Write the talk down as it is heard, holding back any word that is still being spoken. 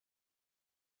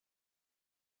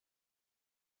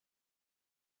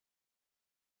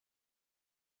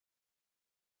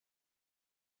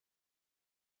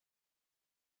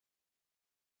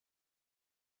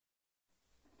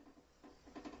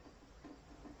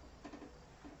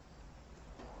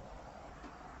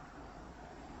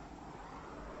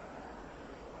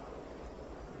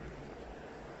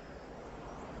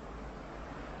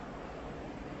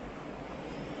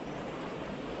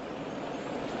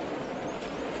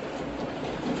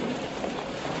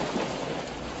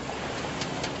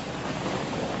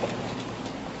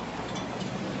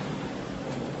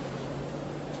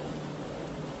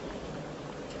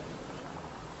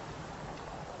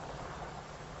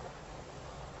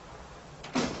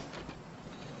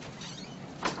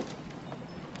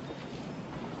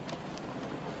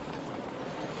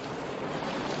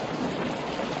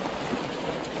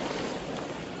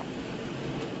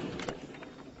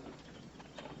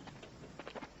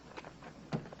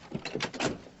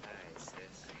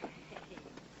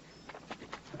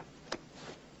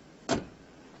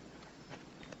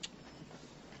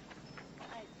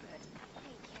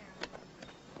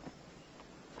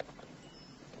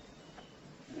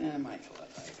Michael,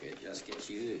 if I could just get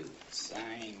you to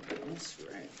sign this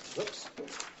right, whoops,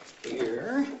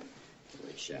 here,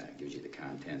 which gives you the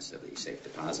contents of the safe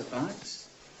deposit box.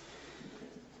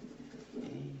 Okay,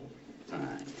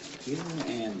 fine, thank you.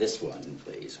 And this one,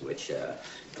 please, which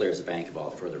clears the bank of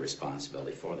all further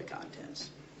responsibility for the contents.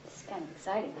 It's kind of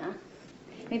exciting, huh?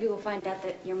 Maybe we'll find out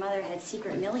that your mother had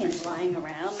secret millions lying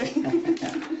around.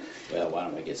 Well, why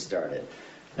don't we get started?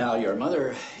 Now, your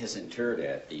mother is interred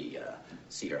at the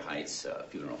Cedar Heights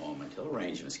funeral home until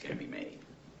arrangements can be made.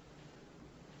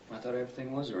 I thought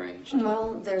everything was arranged.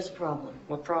 Well, there's a problem.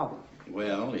 What problem?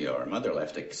 Well, your mother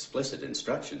left explicit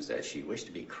instructions that she wished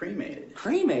to be cremated.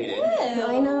 Cremated? Well,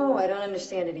 I know. I don't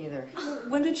understand it either.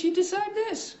 When did she decide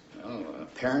this? Well,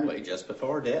 apparently just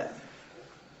before death.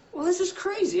 Well, this is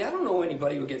crazy. I don't know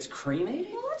anybody who gets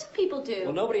cremated. Well, lots of people do.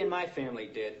 Well, nobody in my family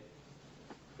did.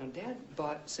 Now, Dad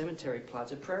bought cemetery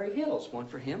plots at Prairie Hills. One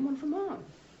for him, one for Mom.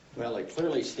 Well, it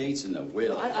clearly states in the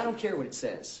will. I don't care what it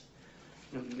says.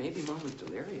 You know, maybe Mom was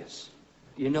delirious.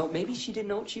 You know, maybe she didn't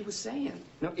know what she was saying.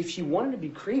 Now, if she wanted to be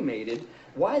cremated,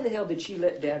 why the hell did she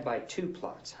let Dad buy 2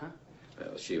 plots, huh?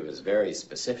 Well, she was very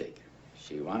specific.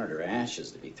 She wanted her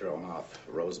ashes to be thrown off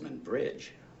Rosamond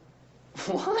Bridge.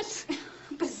 What?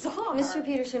 Bizarre. Mr.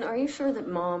 Peterson, are you sure that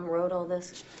Mom wrote all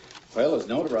this? Well, it was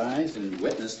notarized and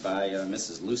witnessed by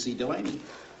Mrs. Lucy Delaney.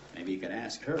 Maybe you could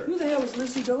ask her. Who the hell is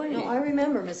Lucy Delaney? No, I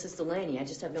remember Mrs. Delaney. I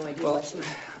just have no idea Well, what she...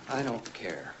 I don't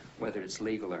care whether it's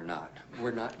legal or not.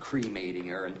 We're not cremating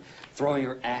her and throwing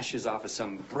her ashes off of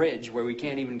some bridge where we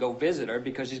can't even go visit her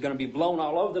because she's going to be blown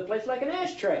all over the place like an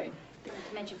ashtray. Not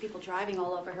to mention people driving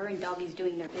all over her and doggies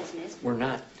doing their business. We're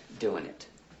not doing it.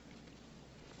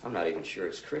 I'm not even sure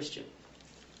it's Christian.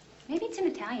 Maybe it's an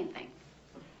Italian thing.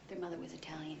 Their mother was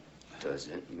Italian.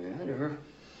 Doesn't matter.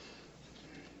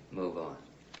 Move on.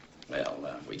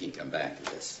 Well, we can come back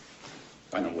to this.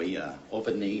 Why don't we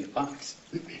open the box?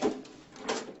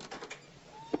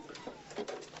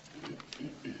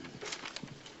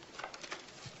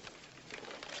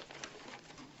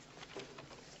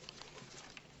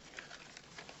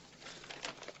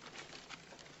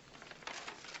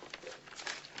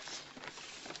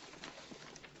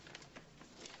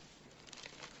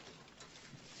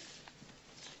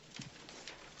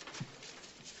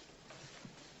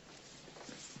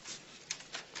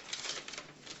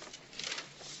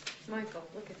 Michael,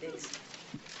 look at these.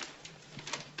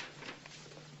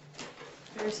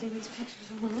 You ever seen these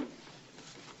pictures online?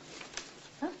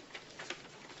 Huh?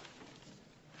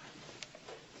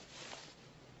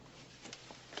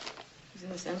 It was in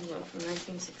this envelope from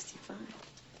 1965.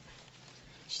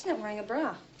 She's not wearing a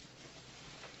bra.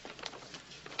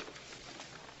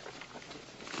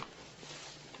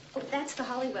 Oh, that's the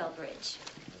Hollywell Bridge.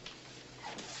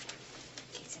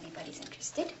 In case anybody's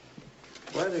interested.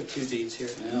 Why are there 2 deeds here?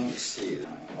 Well, let's see.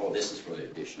 Oh, this is for the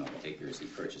additional acres he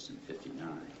purchased in '59.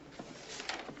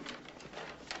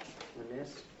 And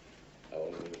this?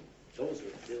 Oh, those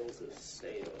are bills of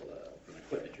sale from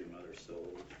equipment your mother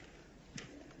sold.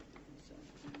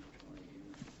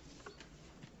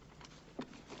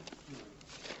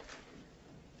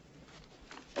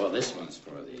 Well, this one's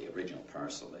for the original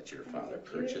parcel that your father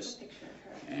purchased.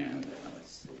 And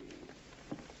let's see.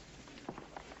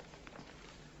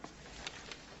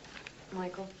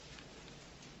 Michael?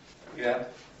 Yeah?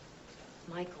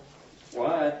 Michael,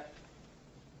 What?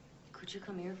 could you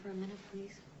come here for a minute,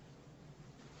 please?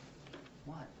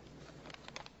 What?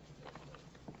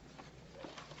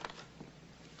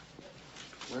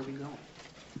 Where are we going?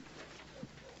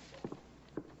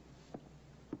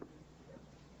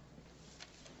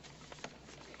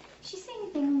 Did she say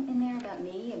anything in there about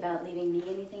me? About leaving me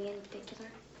anything in particular?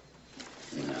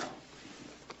 No.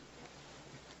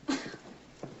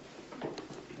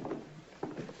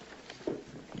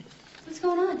 What's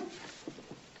going on?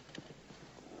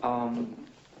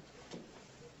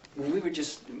 We were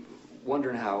just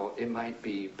wondering how it might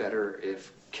be better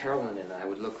if Carolyn and I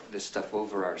would look this stuff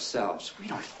over ourselves. We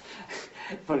don't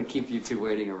want to keep you two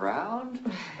waiting around.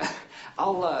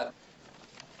 I'll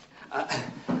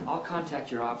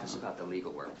contact your office about the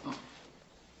legal work.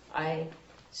 I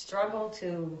struggle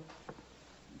to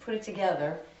put it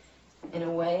together in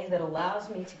a way that allows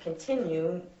me to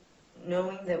continue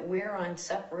knowing that we're on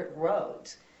separate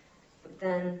roads. But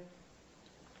then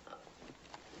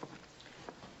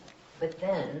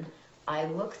I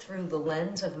look through the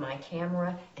lens of my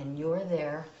camera and you're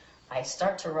there. I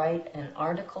start to write an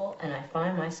article and I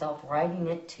find myself writing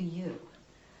it to you.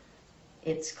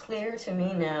 It's clear to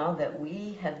me now that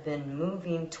we have been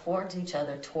moving towards each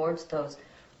other, towards those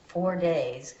 4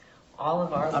 days, all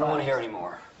of our lives. I don't want to hear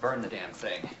anymore. Burn the damn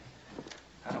thing.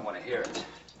 I don't want to hear it.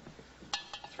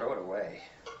 Throw it away.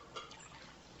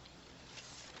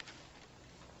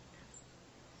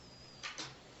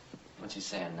 What's he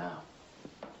saying now?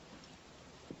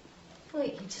 Well,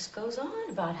 he just goes on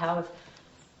about how if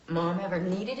Mom ever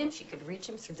needed him, she could reach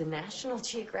him through the National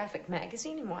Geographic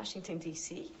magazine in Washington,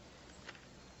 D.C.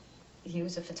 He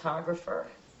was a photographer.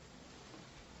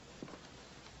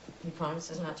 He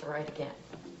promises not to write again.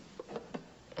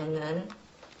 And then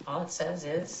all it says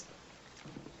is,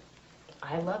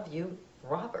 I love you,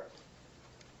 Robert.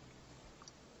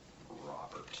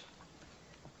 Robert.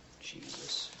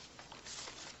 Jesus.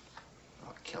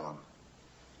 I'll kill him.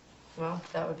 Well,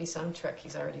 that would be some trick.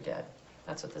 He's already dead.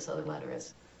 That's what this other letter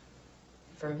is.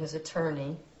 From his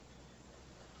attorney.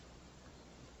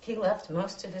 He left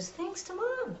most of his things to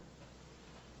Mom.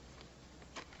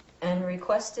 And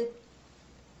requested...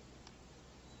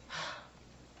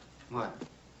 What?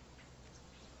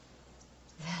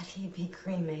 that he be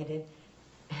cremated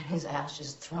and his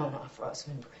ashes thrown off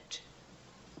Rosamond Bridge.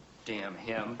 Damn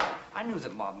him. I knew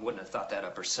that Mom wouldn't have thought that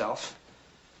up herself.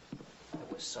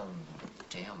 It was some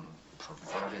damn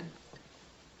perverted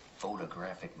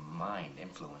photographic mind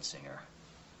influencing her.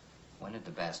 When did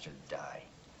the bastard die?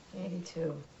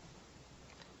 82.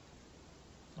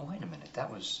 Oh, wait a minute.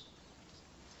 That was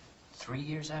 3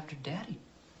 years after Daddy.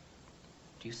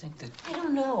 Do you think that... I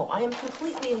don't know. I am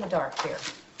completely in the dark here.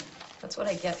 That's what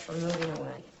I get for moving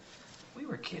away. We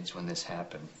were kids when this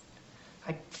happened.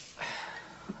 I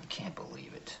can't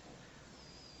believe it.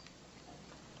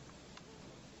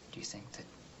 Do you think that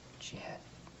she had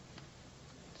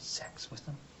sex with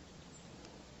him?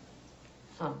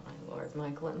 Oh, my Lord,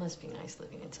 Michael, it must be nice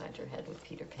living inside your head with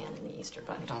Peter Pan and the Easter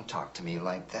Bunny. Don't talk to me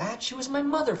like that. She was my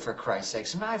mother, for Christ's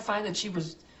sakes. And now I find that she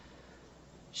was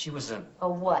a... A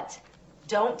what?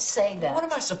 Don't say that. What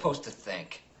am I supposed to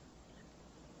think?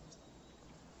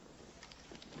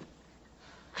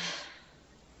 I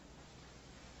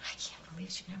can't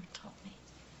believe she never told me.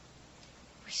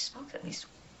 We spoke at least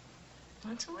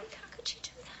once a week. How could she do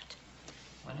that?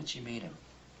 When did she meet him?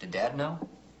 Did Dad know?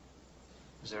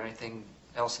 Was there anything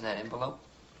else in that envelope?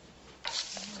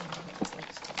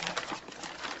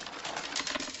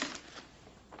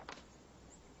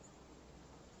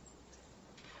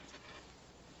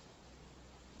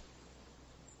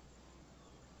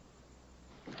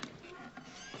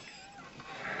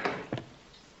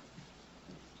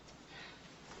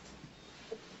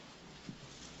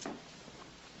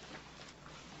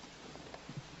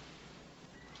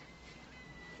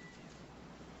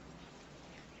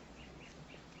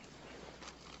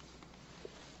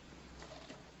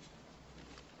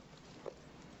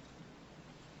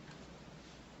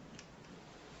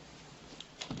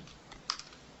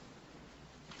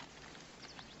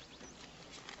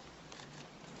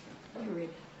 You read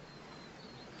it.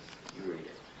 You read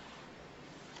it.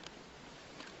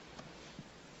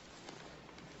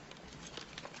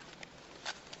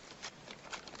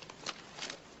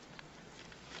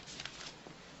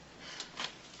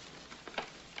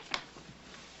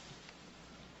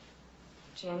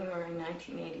 January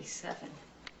 1987.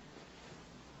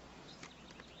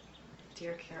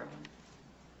 Dear Carolyn,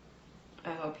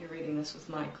 I hope you're reading this with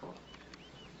Michael.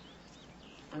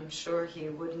 I'm sure he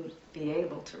wouldn't be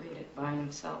able to read it by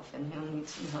himself, and he'll need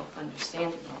some help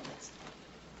understanding all this.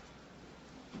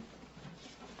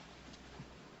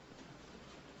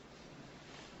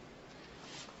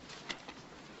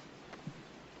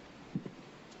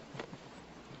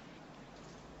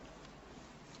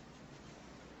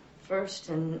 First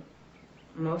and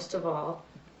most of all,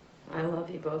 I love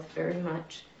you both very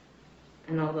much.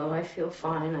 And although I feel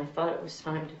fine, I thought it was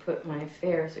time to put my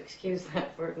affairs, excuse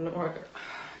that word, in order.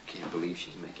 I can't believe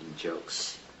she's making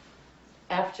jokes.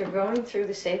 After going through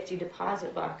the safety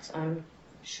deposit box, I'm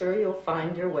sure you'll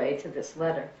find your way to this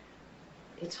letter.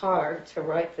 It's hard to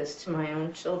write this to my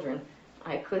own children.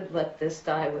 I could let this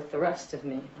die with the rest of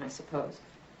me, I suppose.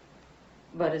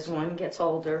 But as one gets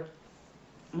older,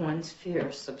 one's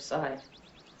fears subside.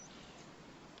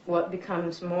 What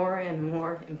becomes more and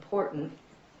more important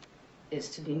is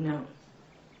to be known.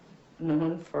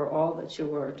 Known for all that you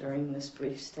were during this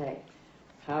brief stay.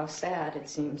 How sad it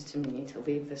seems to me to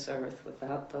leave this earth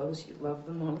without those you love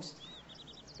the most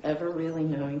ever really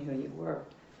knowing who you were.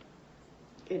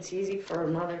 It's easy for a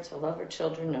mother to love her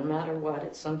children no matter what.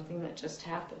 It's something that just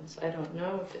happens. I don't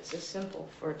know if it's as simple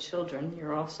for children.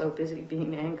 You're all so busy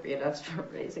being angry at us for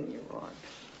raising you wrong.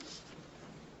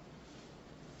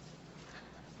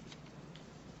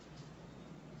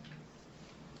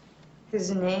 His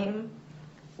name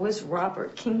was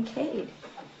Robert Kincaid.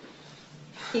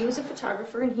 He was a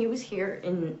photographer, and he was here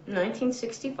in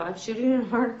 1965 shooting an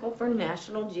article for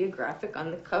National Geographic on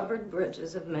the covered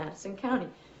bridges of Madison County.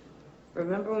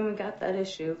 Remember when we got that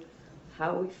issue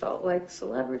how we felt like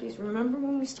celebrities. Remember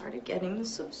when we started getting the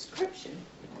subscription?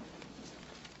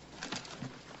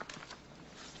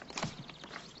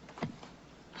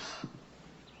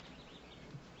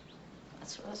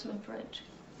 That's Rosamond Bridge.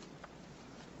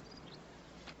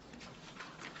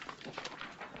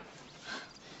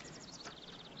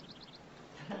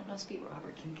 That must be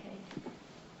Robert Kincaid.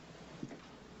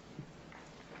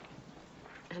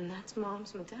 And that's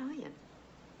Mom's medallion.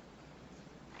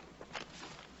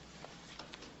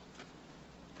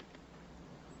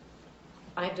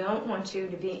 I don't want you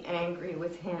to be angry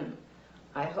with him.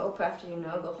 I hope after you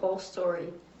know the whole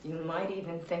story, you might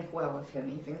even think well of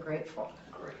him, even grateful.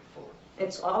 Grateful.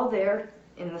 It's all there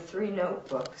in the 3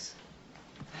 notebooks.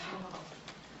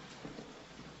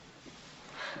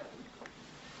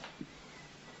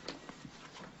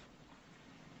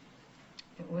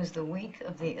 It was the week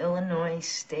of the Illinois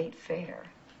State Fair.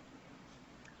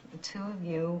 The 2 of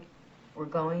you were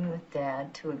going with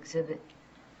Dad to exhibit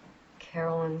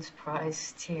Carolyn's prize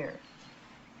steer.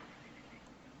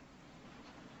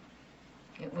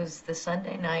 It was the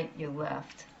Sunday night you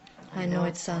left. I know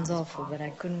it sounds awful, but I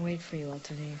couldn't wait for you all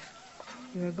to leave.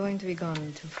 You were going to be gone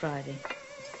until Friday.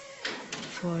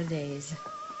 4 days.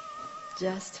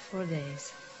 Just 4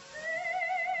 days.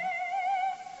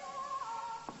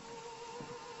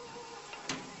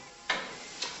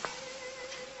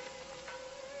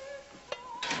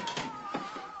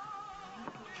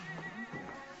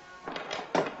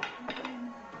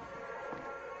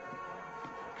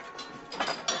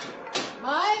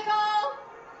 Michael!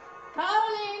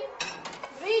 Caroline!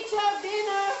 Richard,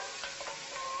 dinner!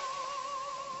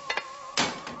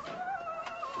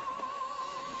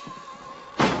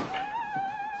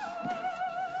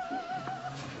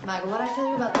 Michael, what'd I tell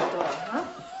you about that door, huh?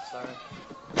 Sorry.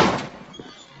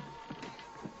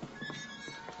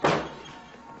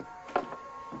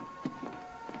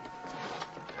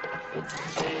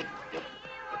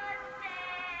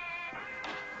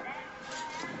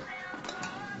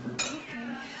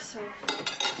 So,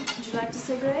 would you like to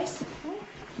say grace?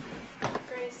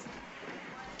 Grace.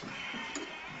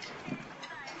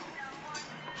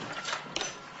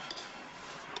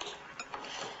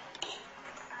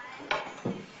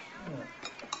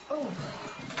 Oh.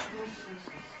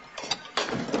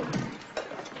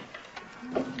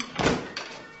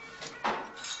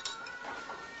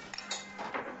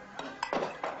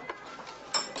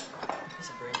 Piece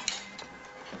of bread.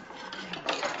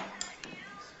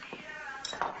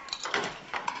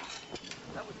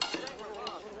 That was Stagger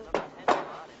Long, the number 10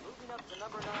 spot, and moving up to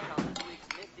number 9 on this week's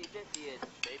Nifty 50 is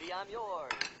Baby I'm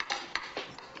Yours.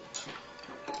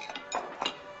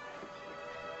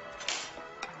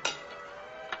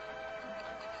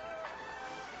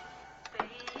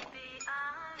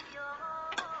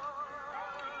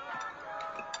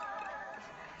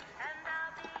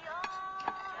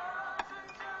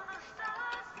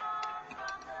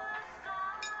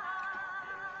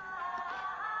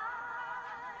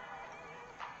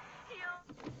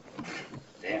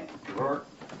 Damn drawer.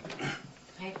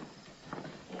 Hey.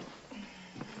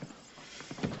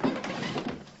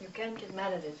 You can't get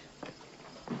mad at it.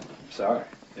 Sorry,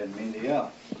 didn't mean to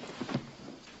yell.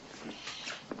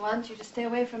 I want you to stay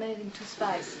away from anything too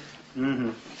spicy. Mm-hmm.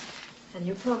 And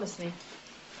you promise me.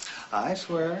 I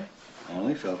swear,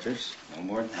 only filters, no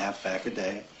more than half pack a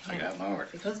day. I got my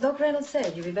orders. Because Doc Reynolds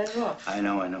said you'd be better off. I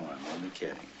know, I'm only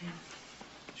kidding.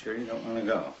 Sure you don't want to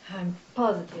go? I'm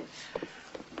positive.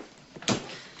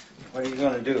 What are you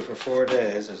going to do for 4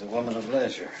 days as a woman of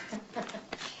leisure?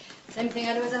 Same thing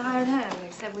I do as a hired hand,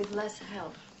 except with less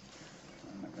help.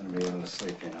 I'm not going to be able to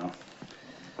sleep, you know.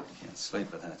 Can't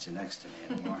sleep without you next to me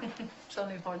anymore. It's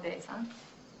only 4 days, huh?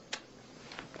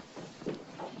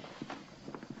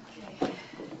 Okay.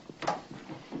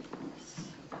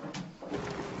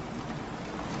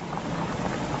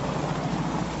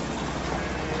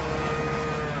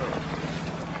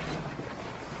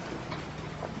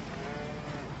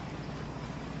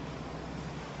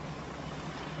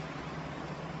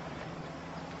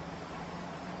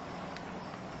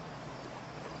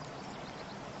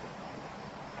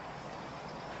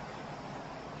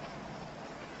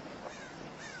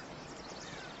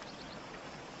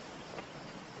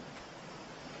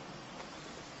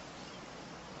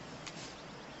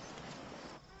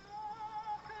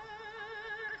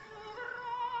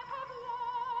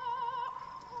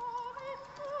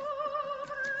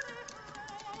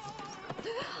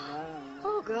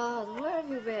 Oh, God, where have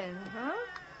you been, huh?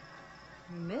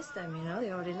 You missed them, you know.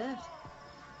 They already left.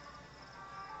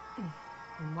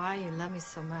 And why you love me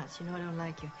so much? You know I don't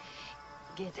like you.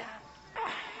 Get down.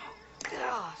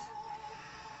 God.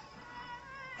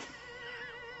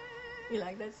 You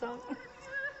like that song?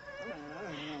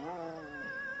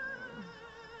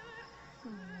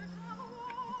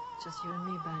 Just you and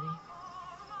me, buddy.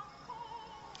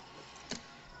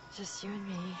 Just you and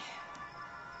me.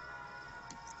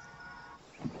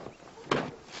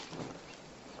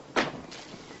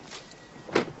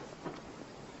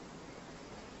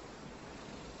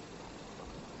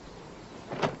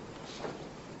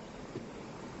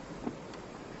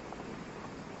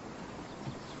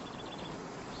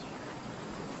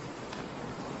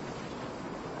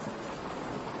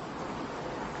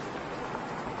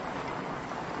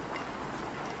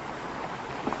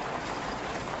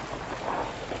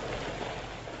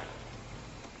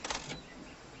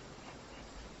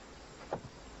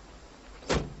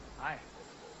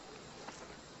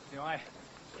 I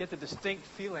get the distinct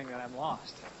feeling that I'm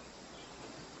lost.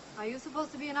 Are you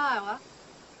supposed to be in Iowa?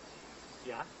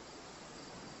 Yeah?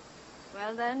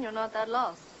 Well, then, you're not that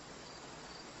lost.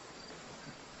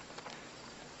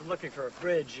 I'm looking for a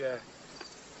bridge.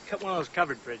 Cut one of those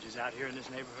covered bridges out here in this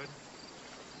neighborhood.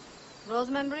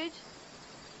 Roseman Bridge?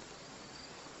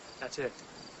 That's it.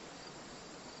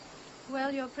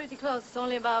 Well, you're pretty close. It's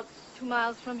only about 2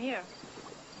 miles from here.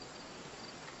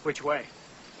 Which way?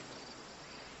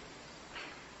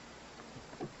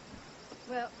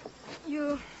 Well,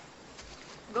 you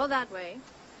go that way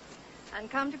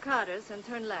and come to Carter's and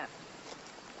turn left.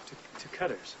 To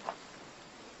Cutter's.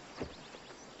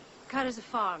 Carter's a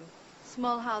farm.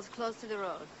 Small house close to the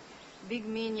road. Big,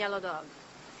 mean yellow dog.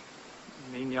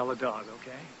 Mean yellow dog,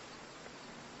 okay?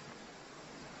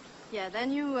 Yeah,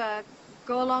 then you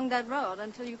go along that road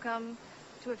until you come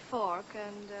to a fork,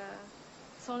 and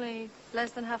it's only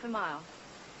less than half a mile.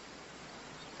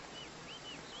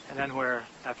 And then where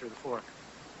after the fork?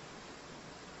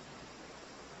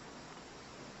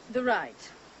 The right.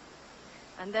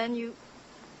 And then you...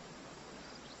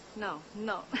 No,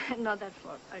 not that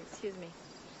far. Excuse me.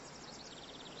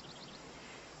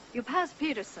 You pass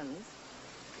Peterson's.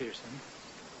 Peterson.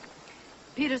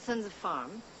 Peterson's a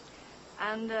farm.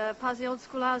 And past the old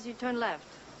schoolhouse, you turn left.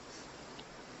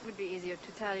 It would be easier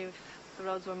to tell you if the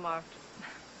roads were marked.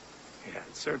 Yeah,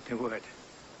 it certainly would.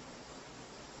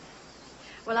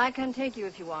 Well, I can take you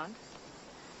if you want.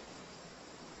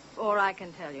 Or I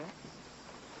can tell you.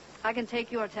 I can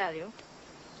take you or tell you.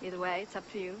 Either way, it's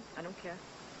up to you. I don't care.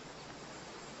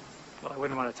 Well, I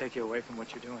wouldn't want to take you away from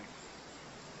what you're doing.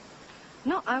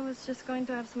 No, I was just going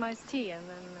to have some iced tea and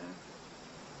then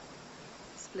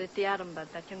split the atom,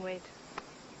 but that can wait.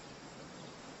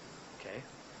 Okay.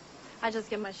 I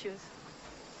just get my shoes.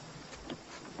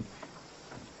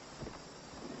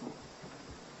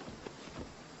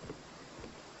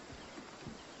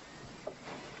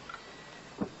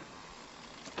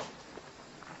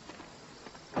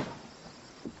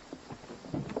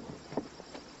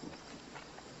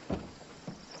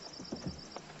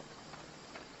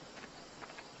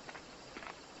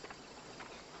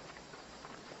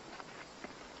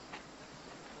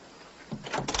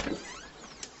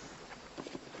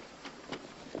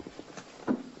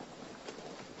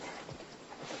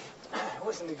 I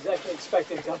wasn't exactly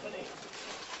expecting company.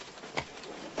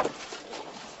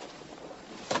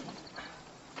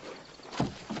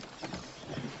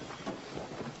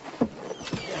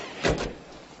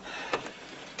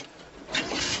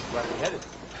 Where are we headed?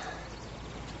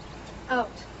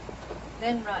 Out.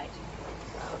 Then right.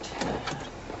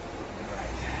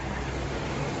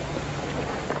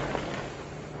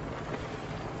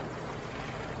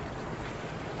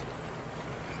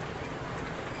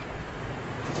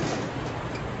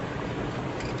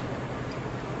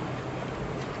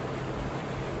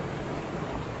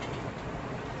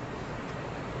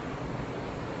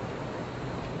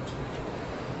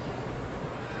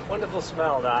 Wonderful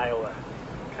smell to Iowa.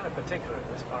 Kind of particular in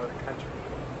this part of the country.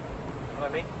 You know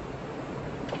what I mean?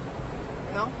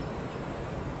 No?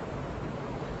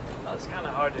 Well, it's kind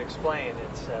of hard to explain.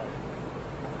 It's,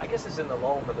 I guess it's in the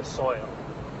loam of the soil.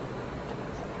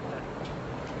 That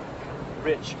kind of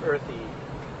rich, earthy,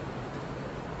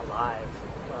 alive.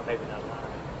 Well, maybe not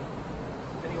alive.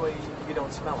 Anyway, you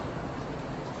don't smell it.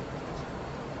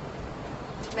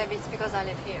 Maybe it's because I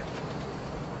live here.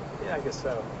 Yeah, I guess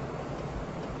so.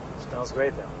 Smells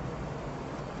great, though.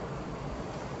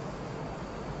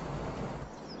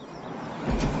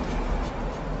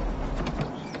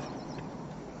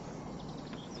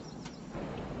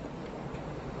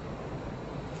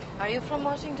 Are you from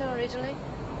Washington originally?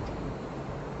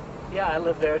 Yeah, I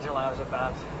lived there till I was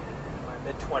about in my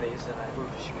mid-20s, and I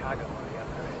moved to Chicago when I got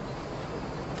married.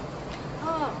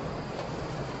 Oh.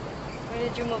 When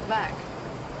did you move back?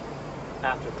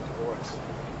 After the divorce.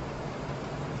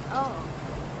 Oh.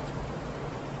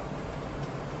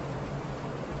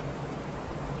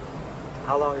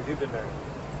 How long have you been married?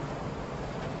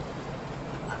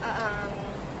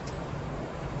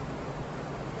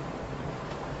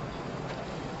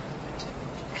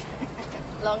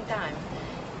 Long time.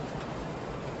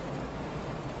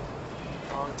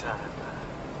 Long time.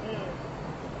 Mm.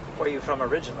 Where are you from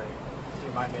originally? Do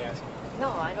you mind me asking?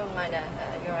 No, I don't mind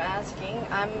you're asking.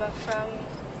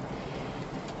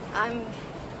 I'm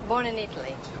born in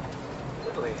Italy.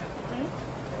 Italy. Hmm?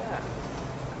 Yeah.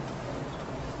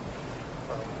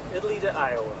 From Italy to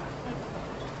Iowa.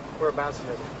 Whereabouts in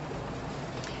Italy?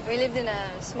 We lived in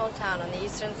a small town on the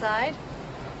eastern side.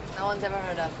 No one's ever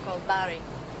heard of, called Bari.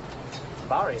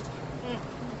 Bari. Mm.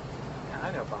 Yeah,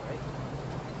 I know Bari.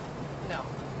 No.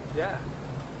 Yeah.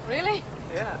 Really?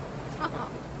 Yeah.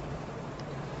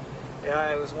 Yeah,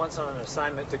 I was once on an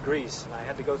assignment to Greece, and I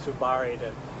had to go through Bari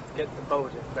to get the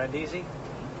boat at Brindisi.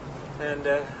 And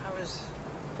I was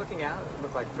looking out. It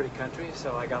looked like a pretty country,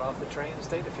 so I got off the train and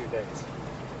stayed a few days.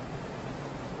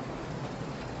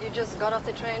 You just got off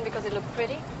the train because it looked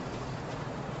pretty?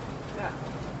 Yeah.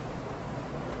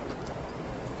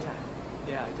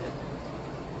 Yeah, I did.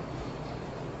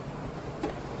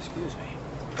 Excuse me.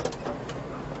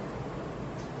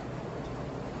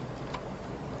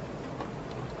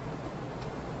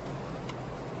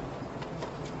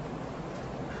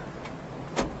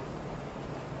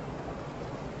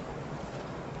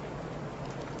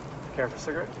 Care for a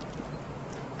cigarette?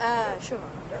 Sure.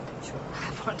 Sure.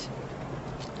 I want.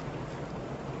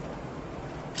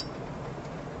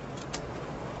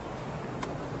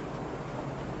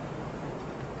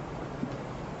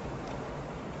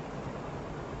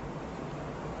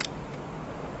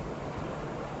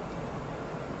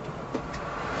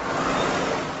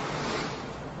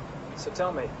 So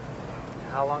tell me,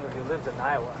 how long have you lived in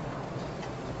Iowa?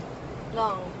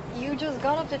 Long. You just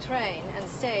got off the train and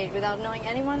stayed without knowing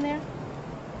anyone there?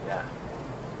 Yeah.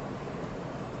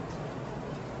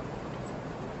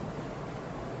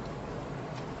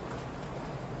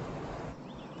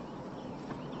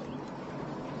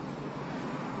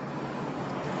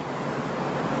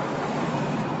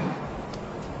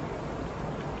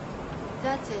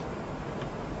 That's it.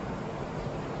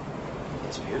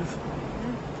 It's beautiful.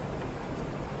 Mm.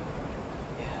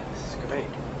 Yeah, this is great.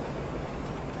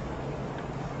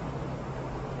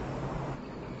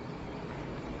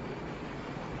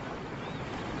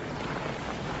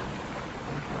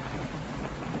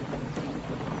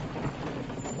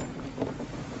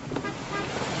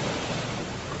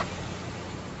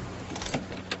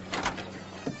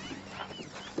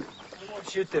 I won't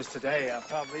shoot this today. I'll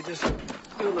probably just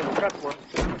do a little prep work.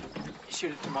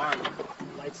 Shoot it tomorrow.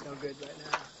 The light's no good right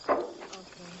now.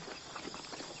 Okay.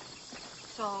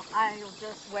 So I'll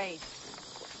just wait.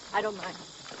 I don't mind.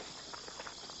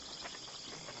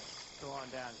 Go on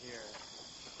down here.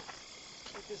 I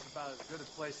think this is about as good a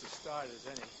place to start as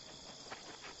any.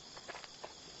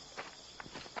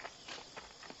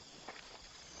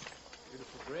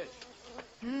 Beautiful bridge.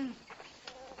 Mm.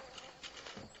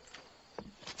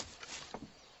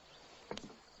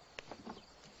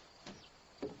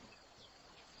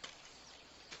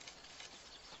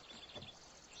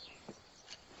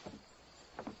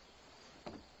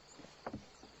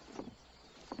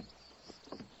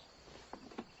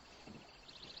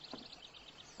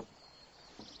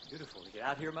 Beautiful. You get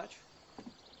out here much?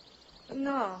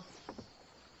 No.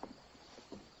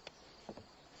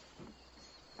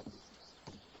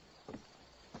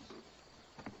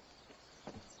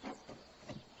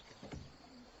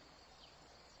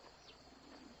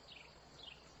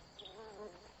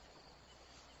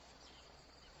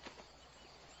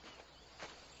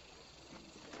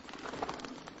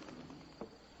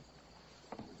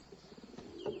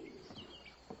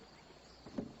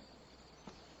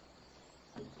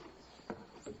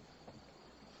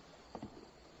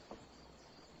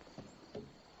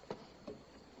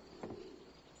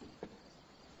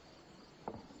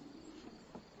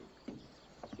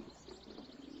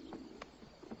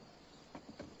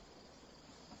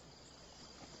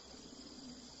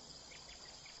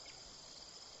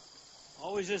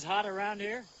 Always this hot around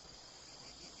here?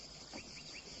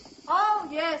 Oh,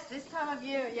 yes, this time of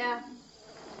year, yeah.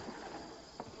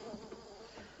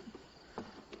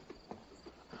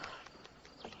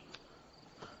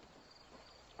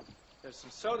 There's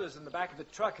some sodas in the back of the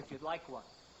truck if you'd like one.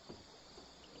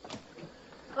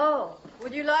 Oh,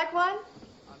 would you like one?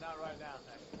 Oh, not right now,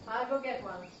 thanks. I'll go get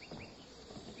one.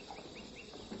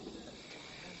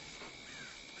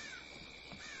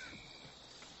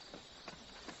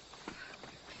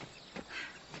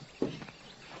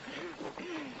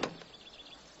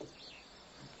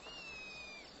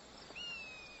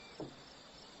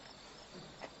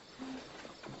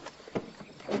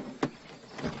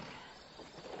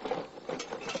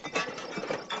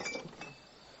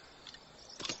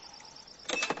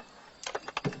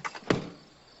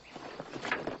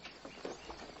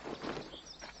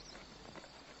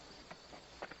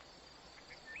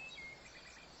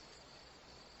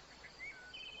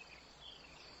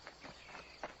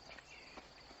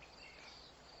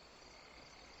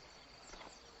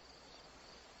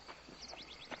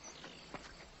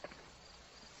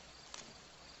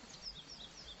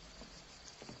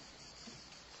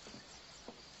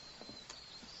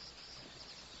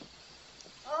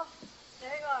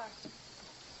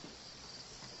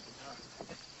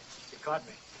 caught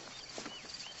me.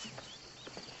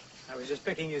 I was just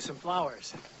picking you some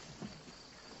flowers.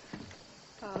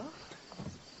 Oh?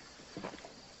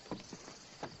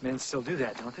 Men still do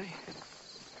that, don't they?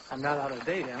 I'm not out of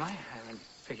date, am I? I'm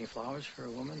picking flowers for a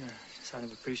woman, a sign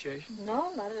of appreciation.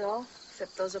 No, not at all.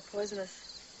 Except those are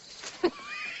poisonous.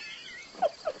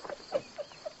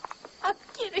 I'm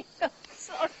kidding. I'm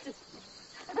sorry.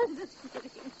 I'm just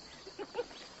kidding.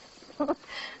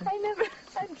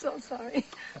 I'm so sorry.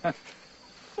 Are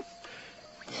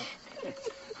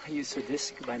you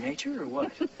sadistic by nature or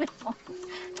what? No.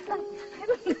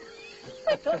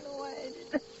 I don't know why I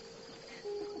did that.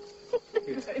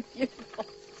 It's very beautiful.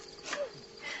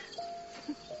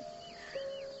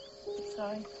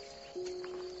 Sorry.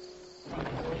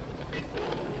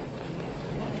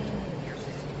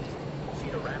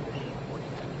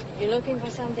 You're looking for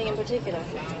something in particular?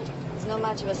 There's not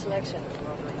much of a selection.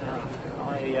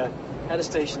 I had a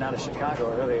station out of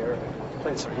Chicago earlier.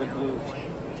 Played some good blues.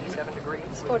 7 degrees.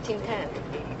 It's 1410.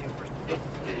 82%.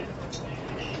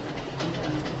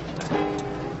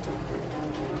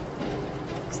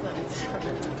 Looks nice.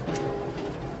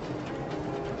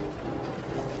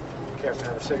 Care to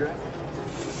have a cigarette?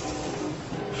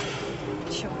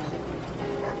 Sure.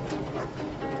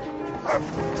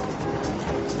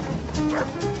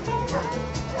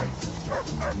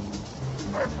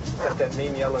 That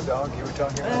mean yellow dog you were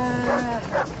talking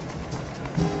about?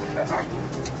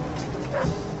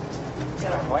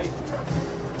 White?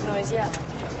 No, he's yellow.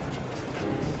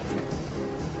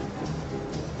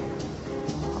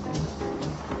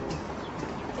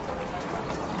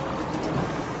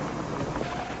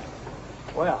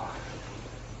 Well,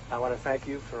 I want to thank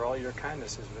you for all your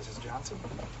kindnesses, Mrs. Johnson.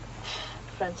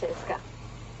 Francesca.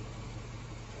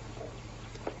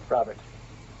 Robert.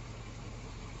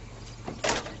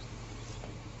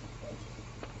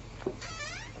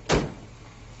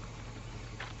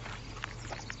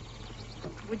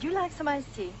 Would you like some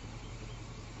iced tea?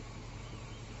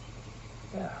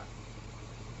 Yeah.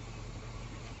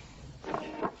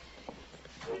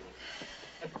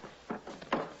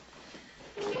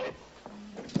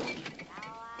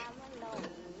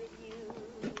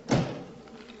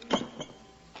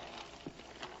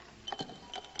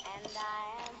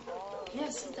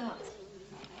 Yes, it does.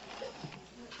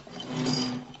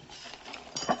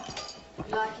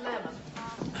 You like lemon?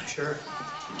 Sure.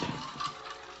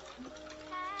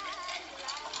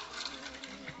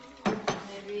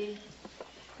 Maybe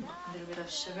a little bit of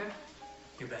sugar.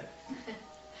 You bet.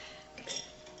 If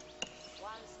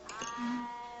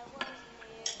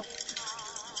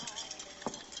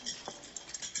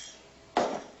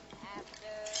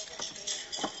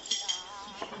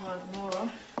you want more.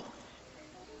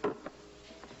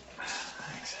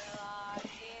 Thanks.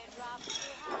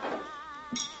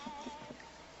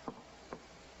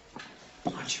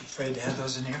 Aren't you afraid to have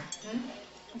those in here?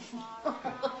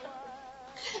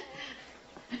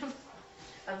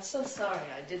 I'm so sorry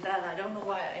I did that. I don't know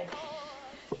why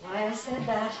I said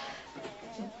that.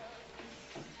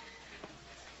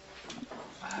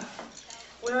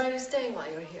 Where are you staying while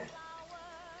you're here?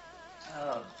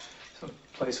 Some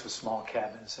place with small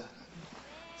cabins.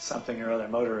 Something or other,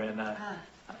 motor inn.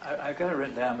 I've got it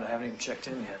written down, but I haven't even checked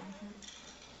in yet.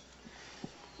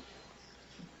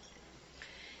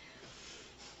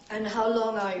 And how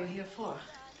long are you here for?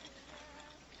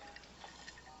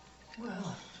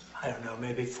 Well, I don't know,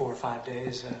 maybe 4 or 5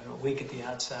 days, a week at the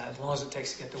outside, as long as it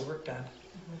takes to get the work done.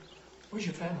 Where's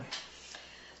your family?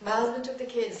 My husband took the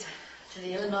kids to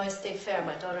the Illinois State Fair.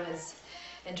 My daughter is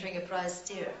entering a prize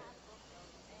steer.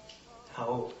 How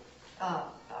old?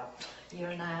 About a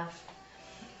year and a half.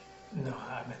 No,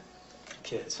 I meant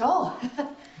kids. Oh!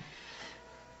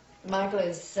 Michael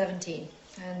is 17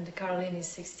 and Caroline is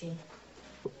 16.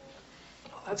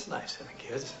 Oh, that's nice, having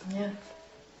kids. Yeah.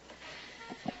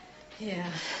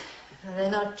 Yeah.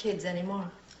 They're not kids anymore.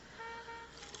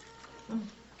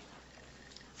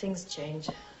 Things change.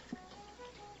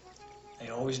 They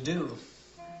always do.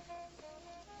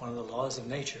 One of the laws of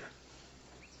nature.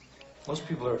 Most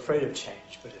people are afraid of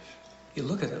change, but if you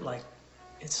look at it like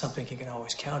it's something you can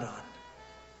always count on,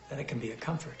 then it can be a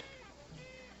comfort.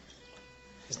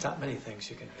 There's not many things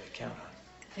you can really count on.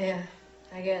 Yeah,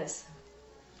 I guess.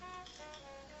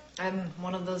 I'm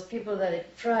one of those people that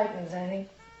it frightens, I think.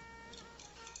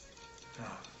 No,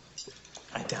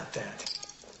 I doubt that.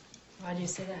 Why do you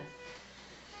say that?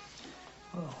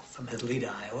 Well, from Italy to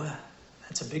Iowa,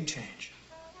 that's a big change.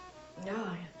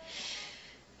 No,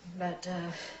 but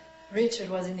Richard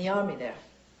was in the army there.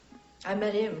 I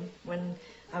met him when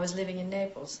I was living in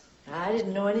Naples. I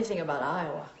didn't know anything about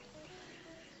Iowa.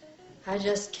 I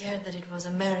just cared that it was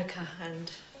America, and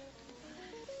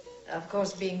of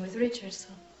course, being with Richard, so.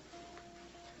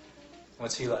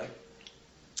 What's he like?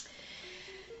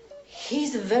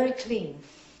 He's very clean.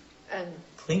 And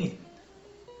Clean.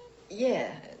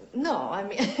 yeah, no, I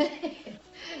mean,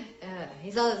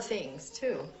 he's other things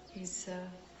too. He's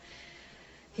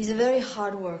a very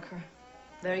hard worker,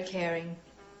 very caring,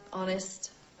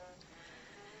 honest.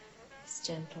 He's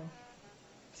gentle.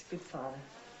 He's a good father.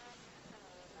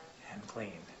 And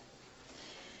clean.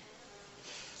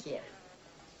 Yeah.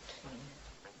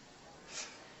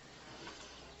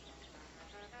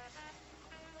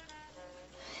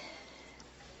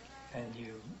 And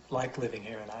you like living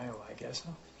here in Iowa, I guess,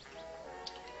 huh?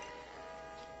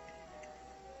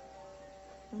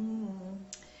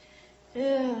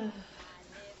 Yeah.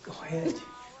 Go ahead.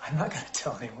 I'm not going to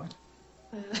tell anyone.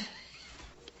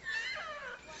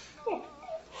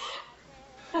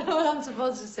 What I'm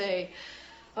supposed to say?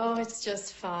 Oh, it's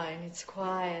just fine. It's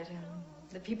quiet. And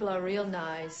the people are real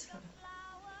nice.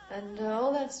 And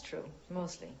all that's true,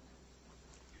 mostly.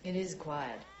 It is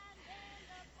quiet.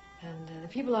 And the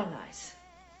people are nice.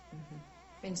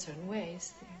 In certain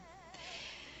ways.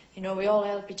 You know, we all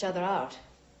help each other out.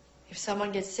 If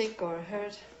someone gets sick or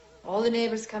hurt, all the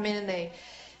neighbors come in and they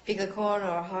pick the corn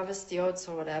or harvest the oats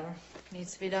or whatever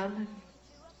needs to be done.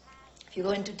 If you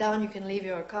go into town, you can leave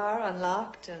your car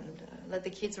unlocked and let the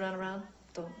kids run around.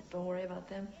 Don't worry about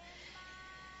them.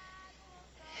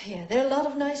 Yeah, there are a lot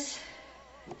of nice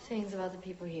things about the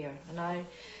people here, and I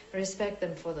respect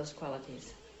them for those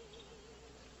qualities.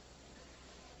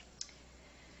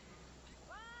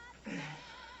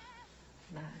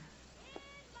 Bye.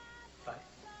 Bye.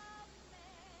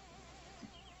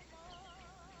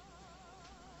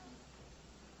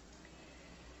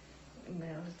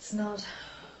 Well, it's not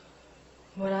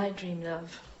what I dreamed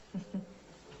of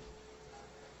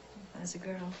as a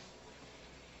girl.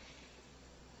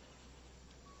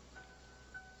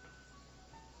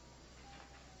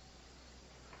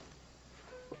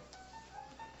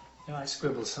 You know, I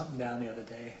scribbled something down the other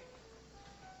day.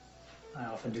 I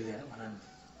often do that when I'm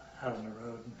out on the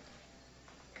road.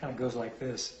 It kind of goes like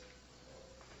this.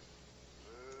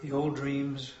 The old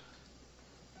dreams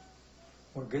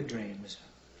were good dreams.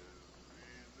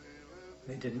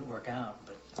 They didn't work out,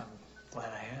 but I'm glad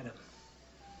I had them.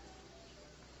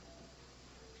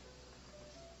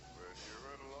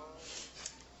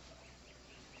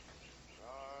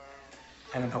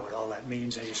 I don't know what all that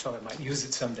means. I just thought I might use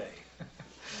it someday.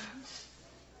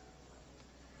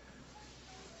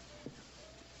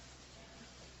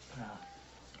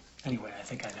 Anyway, I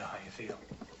think I know how you feel.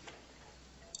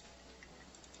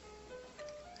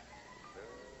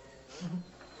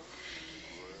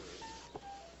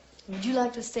 Would you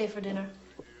like to stay for dinner?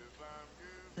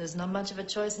 There's not much of a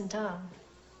choice in town.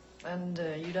 And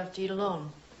you'd have to eat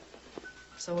alone.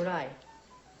 So would I.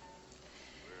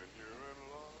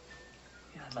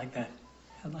 Yeah, I'd like that.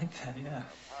 I'd like that, yeah.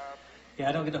 Yeah,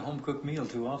 I don't get a home-cooked meal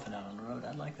too often out on the road.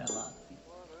 I'd like that a lot.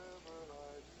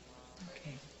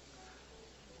 Okay.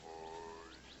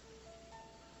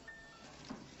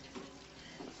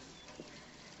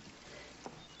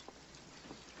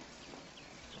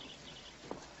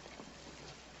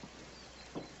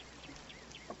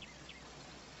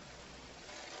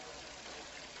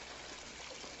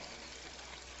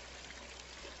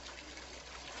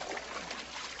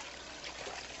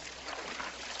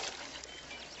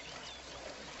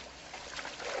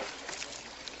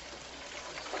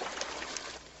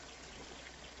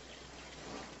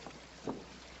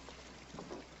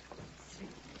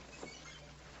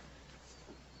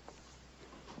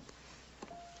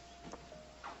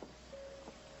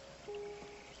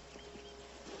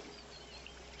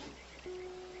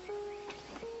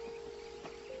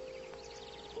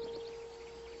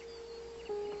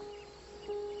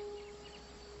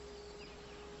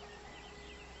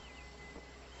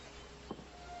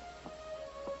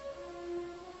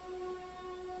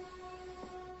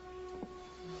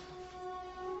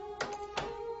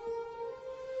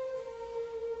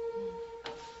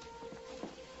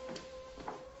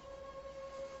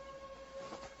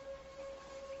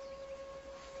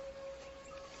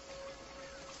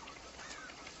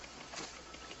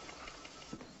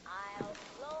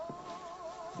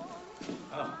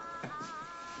 Oh.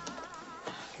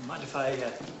 You mind if I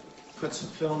put some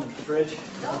film in the fridge?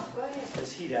 No, go ahead.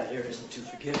 This heat out here isn't too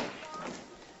forgiving.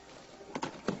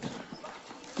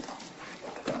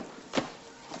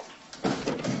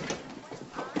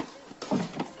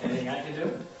 Anything I can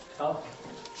do? Help?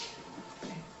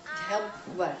 Help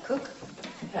what? Cook?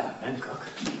 Yeah, and cook.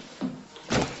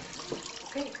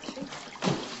 Okay, sure.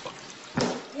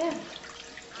 Yeah.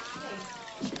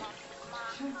 Okay.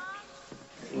 Sure.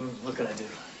 What can I do?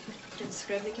 can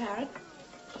scrape the carrot.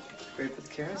 Great with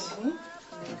carrots? Mm-hmm.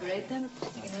 And then grate them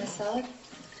in a salad.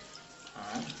 All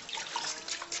right.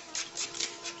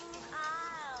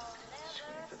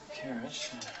 With carrots.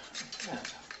 Yeah.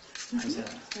 How's that?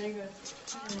 Very good.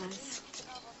 Very nice.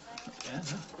 Yeah,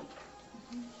 no.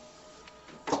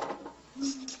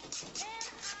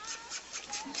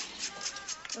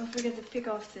 Don't forget to pick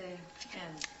off the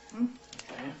end. Hmm?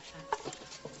 Okay.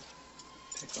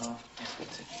 Pick off.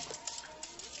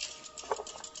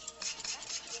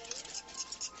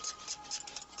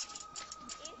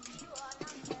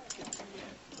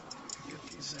 Get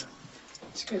these,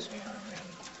 excuse me,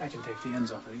 I can take the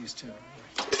ends off of these too.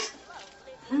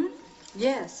 Hmm?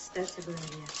 Yes, that's a good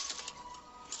idea.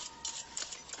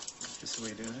 Is this the way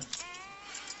you do it?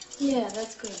 Yeah,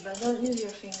 that's good, but don't use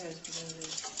your fingers because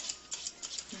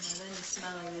then you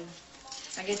smell it.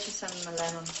 I'll get you some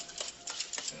lemon.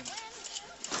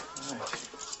 All right.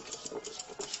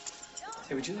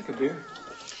 Hey, would you like a beer?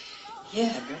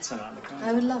 Yeah. I've got some on the counter.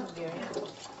 I would love a beer, yeah.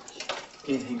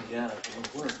 Anything you got, it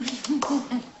would work.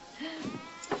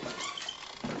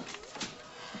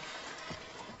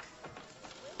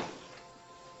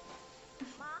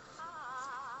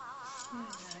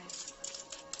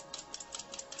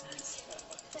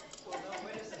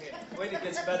 Wait, it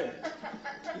gets better.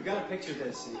 You gotta picture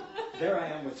this, see. There I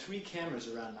am with 3 cameras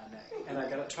around my neck, and I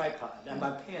got a tripod, and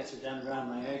my pants are down around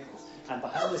my ankles. I'm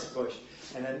behind this bush,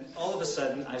 and then all of a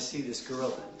sudden I see this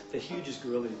gorilla, the hugest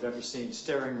gorilla you've ever seen,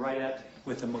 staring right at me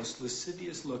with the most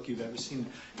lascivious look you've ever seen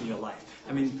in your life.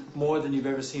 I mean, more than you've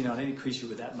ever seen on any creature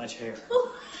with that much hair.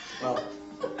 Well,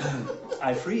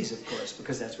 I freeze, of course,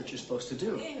 because that's what you're supposed to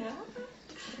do. Yeah.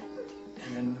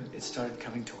 And then it started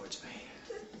coming towards me.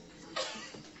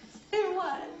 Hey,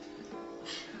 what?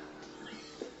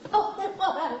 Oh,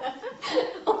 what?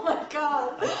 Oh, my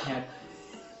God. I can't.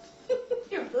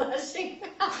 You're blushing.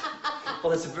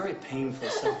 Well, it's a very painful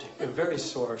subject, a very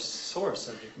sore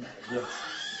subject matter, yes.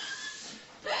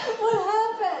 What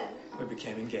happened? We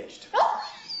became engaged.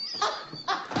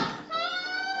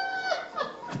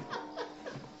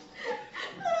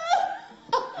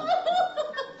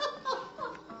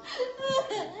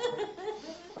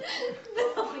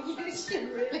 No, you should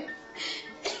really.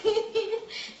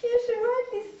 You should write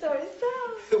these stories down.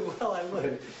 Well, I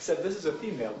would, except this is a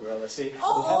female gorilla, see? They have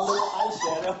little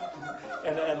eyeshadow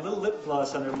and a little lip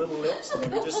gloss on their little lips, and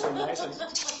they're just so nice, and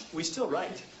we still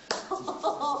write.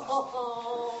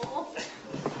 Oh,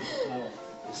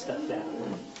 stuff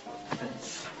down.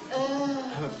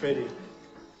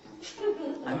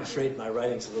 I'm afraid my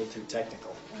writing's a little too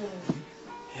technical.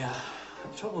 Yeah,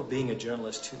 the trouble with being a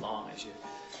journalist too long is you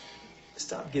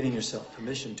stop giving yourself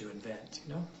permission to invent,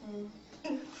 you know?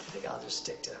 I think I'll just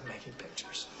stick to making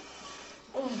pictures.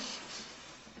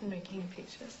 Making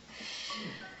pictures.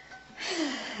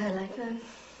 I like that.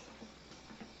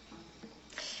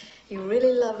 You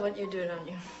really love what you do, don't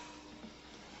you?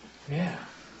 Yeah,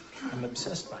 I'm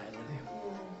obsessed by it, really.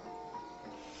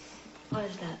 Why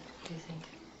is that, do you think?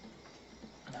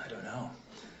 I don't know.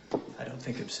 I don't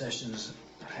think obsessions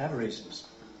have reasons.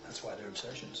 That's why they're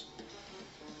obsessions.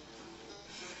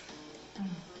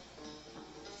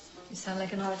 You sound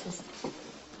like an artist.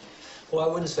 Well, I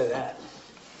wouldn't say that.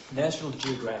 National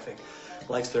Geographic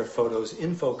likes their photos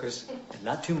in focus and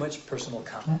not too much personal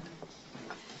comment.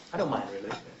 I don't mind,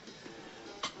 really.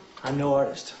 I'm no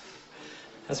artist.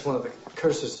 That's one of the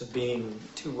curses of being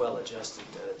too well adjusted,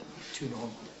 too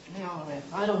normal. No,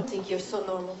 I don't think you're so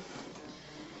normal.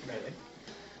 Really?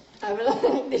 I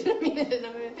didn't mean it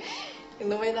in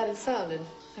the way that it sounded.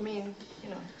 I mean, you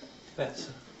know. That's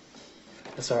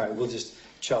all right. We'll just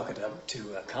chalk it up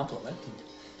to a compliment and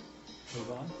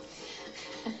move on.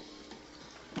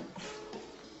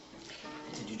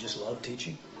 Did you just love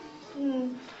teaching?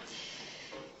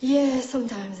 Yeah,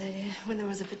 sometimes I did. When there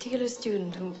was a particular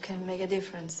student who can make a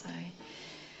difference,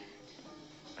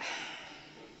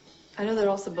 I know they're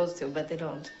all supposed to, but they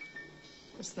don't.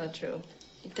 It's not true.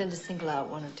 You tend to single out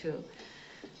one or two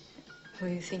who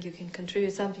you think you can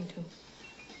contribute something to.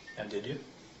 And did you?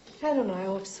 I don't know, I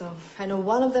hope so. I know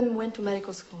one of them went to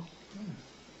medical school.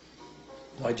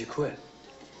 Why'd you quit?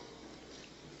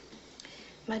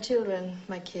 My children,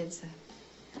 my kids.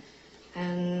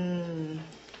 And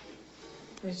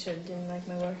Richard didn't like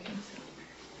my working, so.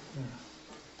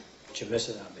 But you miss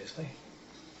it, obviously.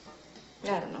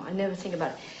 I don't know, I never think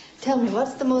about it. Tell me,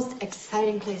 what's the most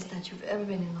exciting place that you've ever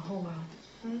been in the whole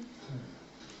world?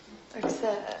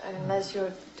 Except, unless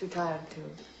you're too tired to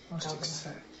Most talk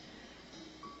exciting.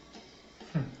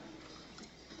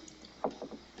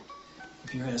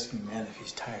 If you're asking a man if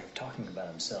he's tired of talking about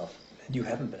himself, then you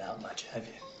haven't been out much, have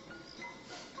you?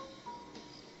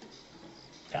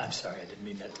 I'm sorry, I didn't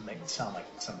mean that to make it sound like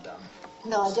some dumb.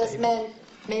 No, I just statement. meant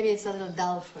maybe it's a little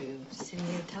dull for you, sitting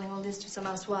here telling all this to some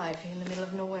housewife in the middle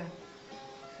of nowhere.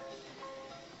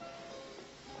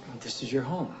 This is your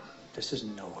home. This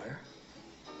isn't nowhere.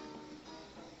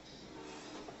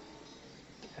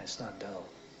 And it's not dull.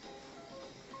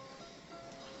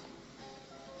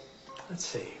 Let's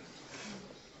see.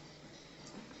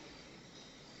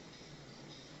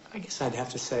 I guess I'd have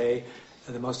to say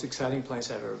that the most exciting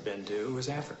place I've ever been to was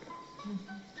Africa.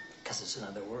 Because it's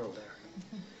another world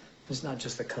there. It's not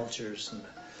just the cultures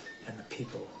and the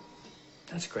people.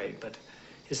 That's great, but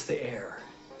it's the air.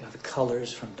 You know, the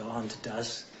colors from dawn to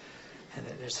dusk. And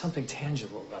there's something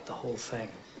tangible about the whole thing.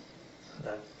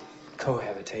 The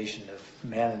cohabitation of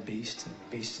man and beast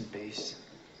and beast.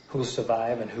 Who'll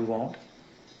survive and who won't.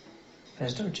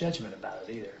 There's no judgment about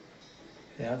it either.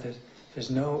 You know,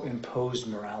 there's no imposed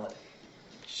morality.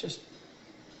 It's just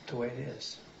the way it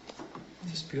is.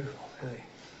 It's just beautiful, really.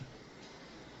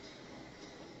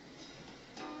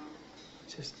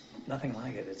 It's just nothing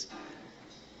like it. It's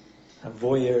a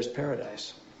voyeur's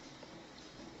paradise.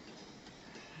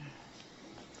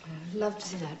 I'd love to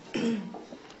see that.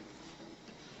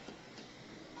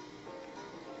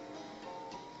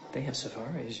 They have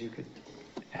safaris. You could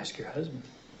ask your husband.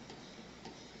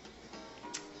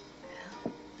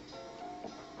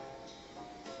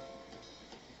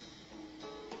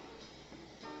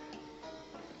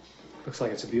 Looks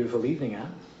like it's a beautiful evening out.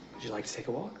 Would you like to take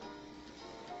a walk?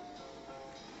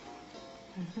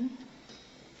 Mm-hmm.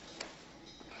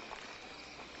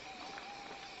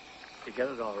 You get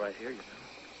it all right here, you know.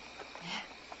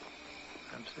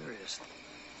 Yeah. I'm serious.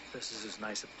 This is as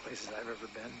nice a place as I've ever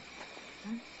been.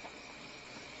 Hmm?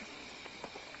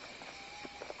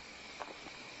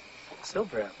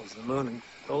 Silver apples of the moon and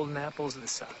golden apples of the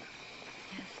sun.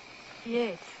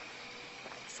 Yes.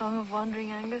 Song of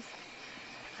Wandering Angus.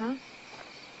 Huh?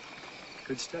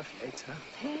 Good stuff, Yates, huh?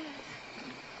 Yeah.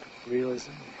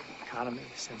 Realism, economy,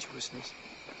 sensuousness,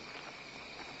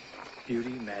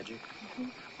 beauty, magic.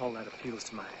 All that appeals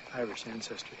to my Irish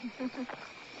ancestry.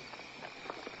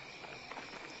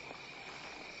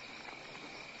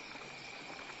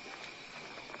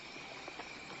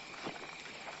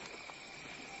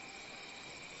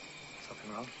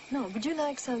 Something wrong? No, would you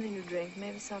like something to drink?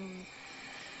 Maybe some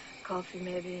coffee,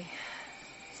 maybe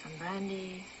some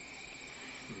brandy.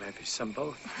 Maybe some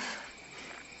both.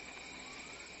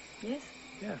 Yes?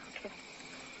 Yeah. Okay.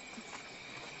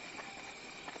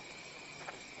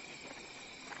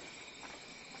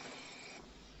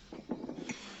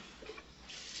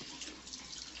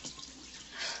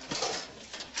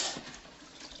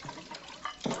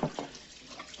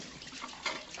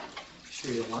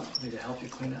 Sure you want me to help you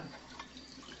clean up?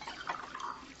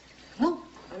 No,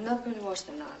 I'm not going to wash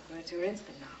them now. I'm going to rinse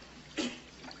them now.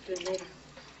 Do it later.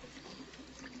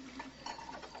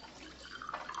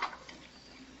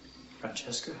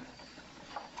 Francesca,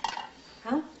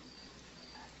 Huh?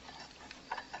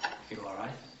 you all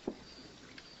right?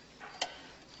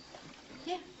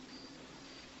 Yeah.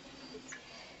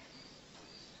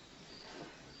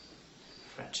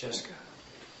 Francesca,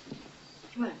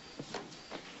 What?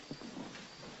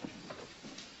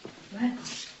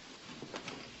 What?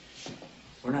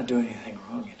 we're not doing anything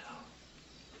wrong, you know.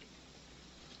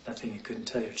 Nothing you couldn't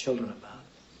tell your children about.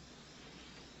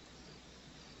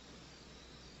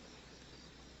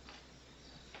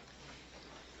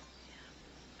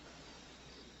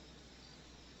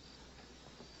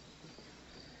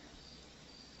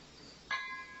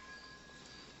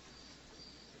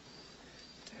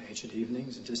 Ancient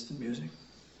evenings and distant music.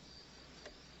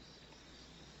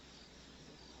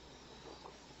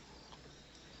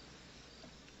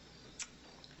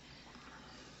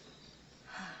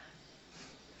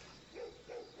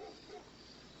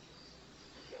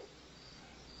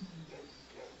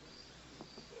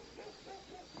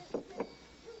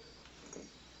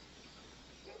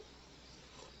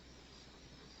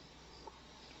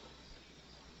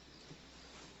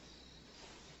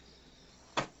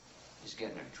 He's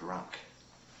getting her drunk.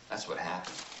 That's what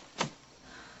happened.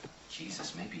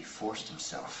 Jesus, maybe he forced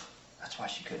himself. That's why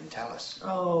she couldn't tell us.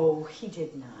 Oh, he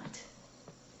did not.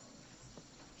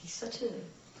 He's such a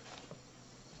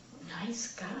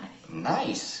nice guy.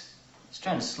 Nice. He's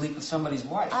trying to sleep with somebody's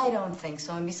wife. I don't think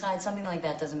so. And besides, something like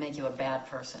that doesn't make you a bad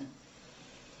person.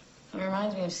 It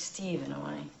reminds me of Steve in a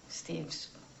way. Steve's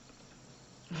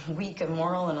weak,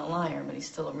 immoral, and a liar, but he's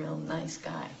still a real nice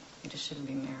guy. He just shouldn't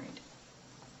be married.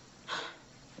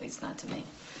 At least not to me.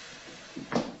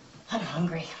 I'm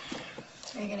hungry.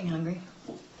 Are you getting hungry?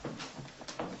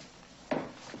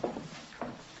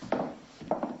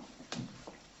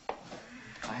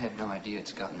 I had no idea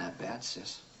it's gotten that bad,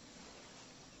 sis.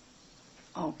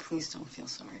 Oh, please don't feel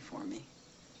sorry for me.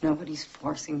 Nobody's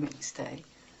forcing me to stay.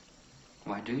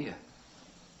 Why do you?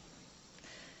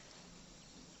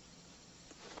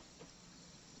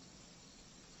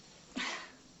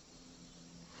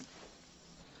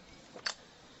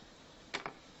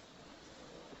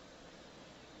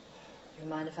 You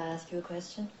mind if I ask you a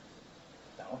question?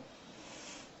 No.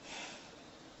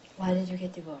 Why did you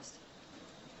get divorced?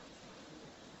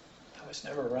 I was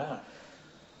never around.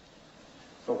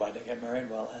 But why did I get married?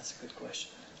 Well, that's a good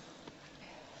question.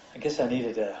 I guess I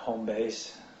needed a home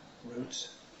base,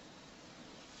 roots.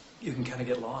 You can kind of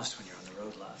get lost when you're on the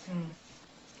road a lot.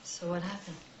 So what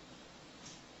happened?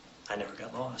 I never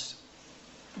got lost.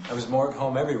 I was more at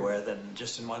home everywhere than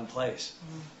just in one place.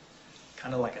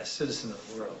 Kind of like a citizen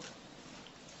of the world.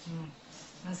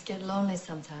 Must get lonely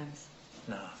sometimes.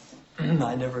 No,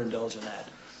 I never indulge in that.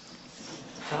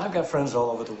 Now, I've got friends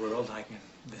all over the world I can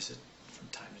visit from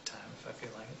time to time if I feel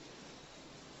like it.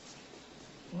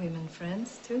 Women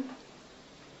friends, too?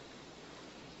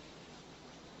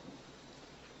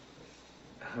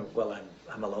 Well,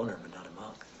 I'm a loner, but not a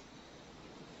monk.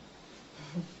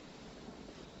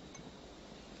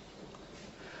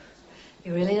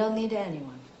 You really don't need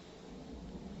anyone.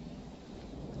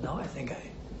 No, I think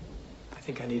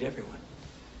I need everyone.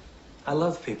 I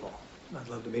love people. I'd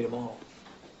love to meet them all.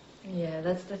 Yeah,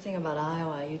 that's the thing about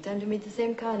Iowa. You tend to meet the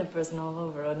same kind of person all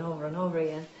over and over and over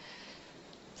again.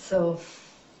 So,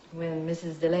 when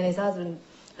Mrs. Delaney's husband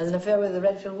has an affair with a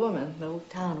Redfield woman, the whole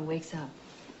town wakes up.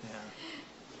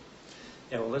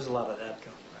 Yeah, well, there's a lot of that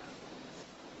going around.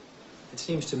 It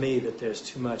seems to me that there's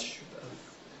too much of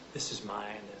this is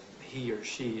mine and he or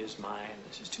she is mine.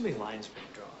 There's just too many lines being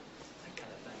drawn, that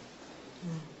kind of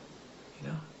thing. You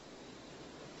know?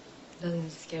 Doesn't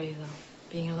it scare you, though,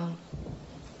 being alone?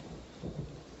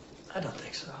 I don't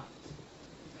think so.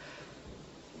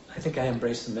 I think I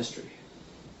embrace the mystery.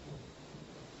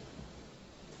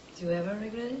 Do you ever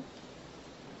regret it?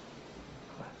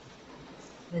 What?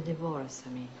 The divorce, I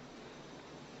mean.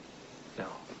 No.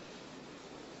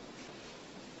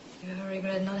 You ever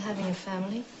regret not having a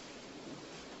family?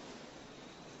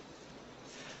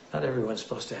 Not everyone's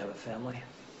supposed to have a family.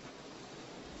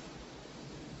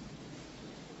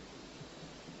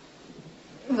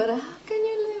 But how can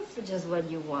you live for just what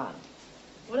you want?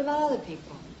 What about other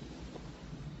people?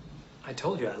 I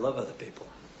told you I love other people,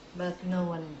 But no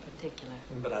one in particular.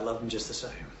 but I love them just the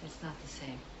same. It's not the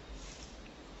same.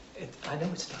 I know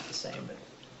it's not the same, but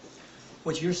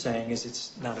what you're saying is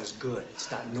it's not as good. It's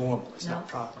not normal. It's not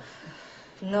proper.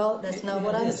 No, that's not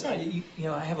what It I'm is. saying.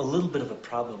 I have a little bit of a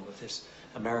problem with this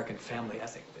American family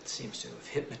ethic that seems to have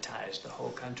hypnotized the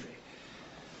whole country.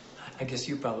 I guess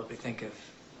you probably think of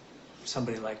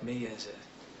somebody like me as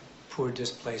a poor,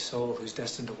 displaced soul who's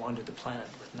destined to wander the planet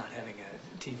with not having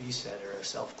a TV set or a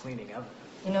self-cleaning oven.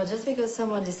 You know, just because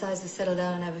someone decides to settle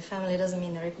down and have a family doesn't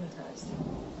mean they're hypnotized.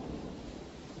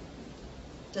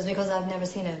 Just because I've never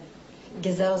seen a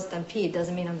gazelle stampede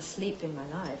doesn't mean I'm asleep in my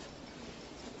life.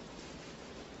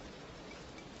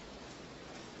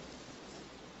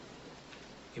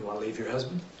 You want to leave your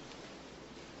husband?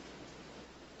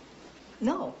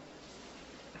 No,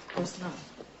 of course not.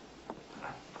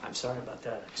 I'm sorry about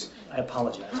that. I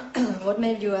apologize. What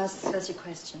made you ask such a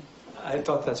question? I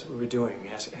thought that's what we were doing,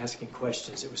 asking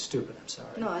questions. It was stupid. I'm sorry.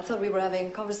 No, I thought we were having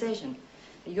a conversation.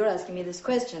 You're asking me these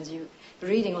questions. You're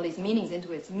reading all these meanings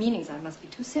into its meanings. I must be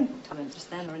too simple to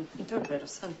understand or interpret or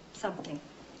something.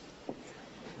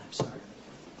 I'm sorry.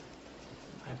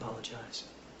 I apologize.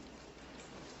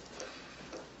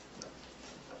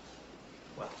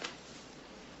 Well,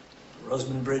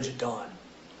 Roseman Bridge at dawn.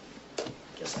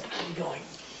 Guess I can be going.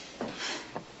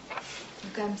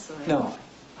 Look, I'm sorry. No,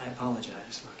 I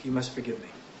apologize. Look, you must forgive me.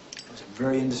 It was a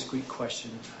very indiscreet question.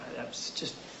 That was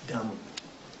just dumb.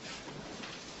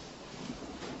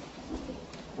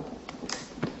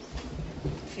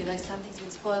 I feel like something's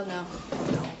been spoiled now.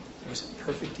 No, it was a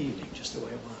perfect evening, just the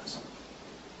way it was.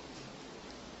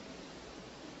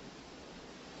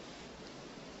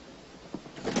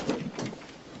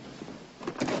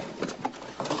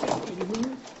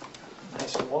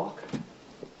 Nice walk.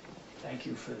 Thank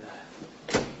you for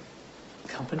the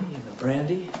company and the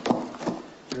brandy.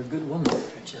 You're a good woman,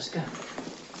 Francesca.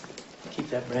 Keep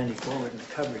that brandy forward in the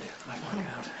cupboard. It might work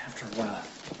out after a while.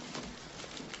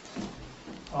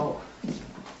 Oh,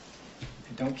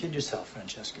 and don't kid yourself,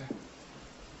 Francesca.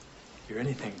 You're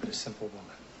anything but a simple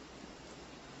woman.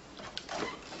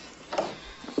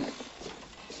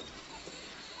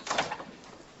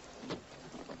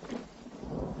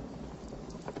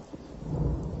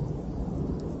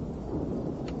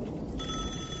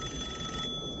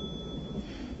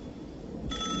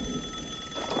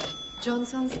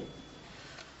 Johnson's?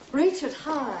 Richard,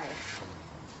 hi.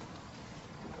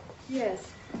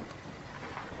 Yes.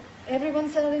 Everyone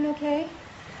settled in okay?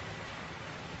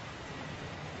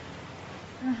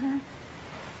 Uh-huh.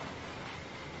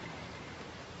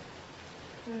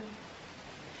 Good.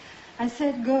 I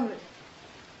said good.